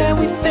things that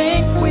we think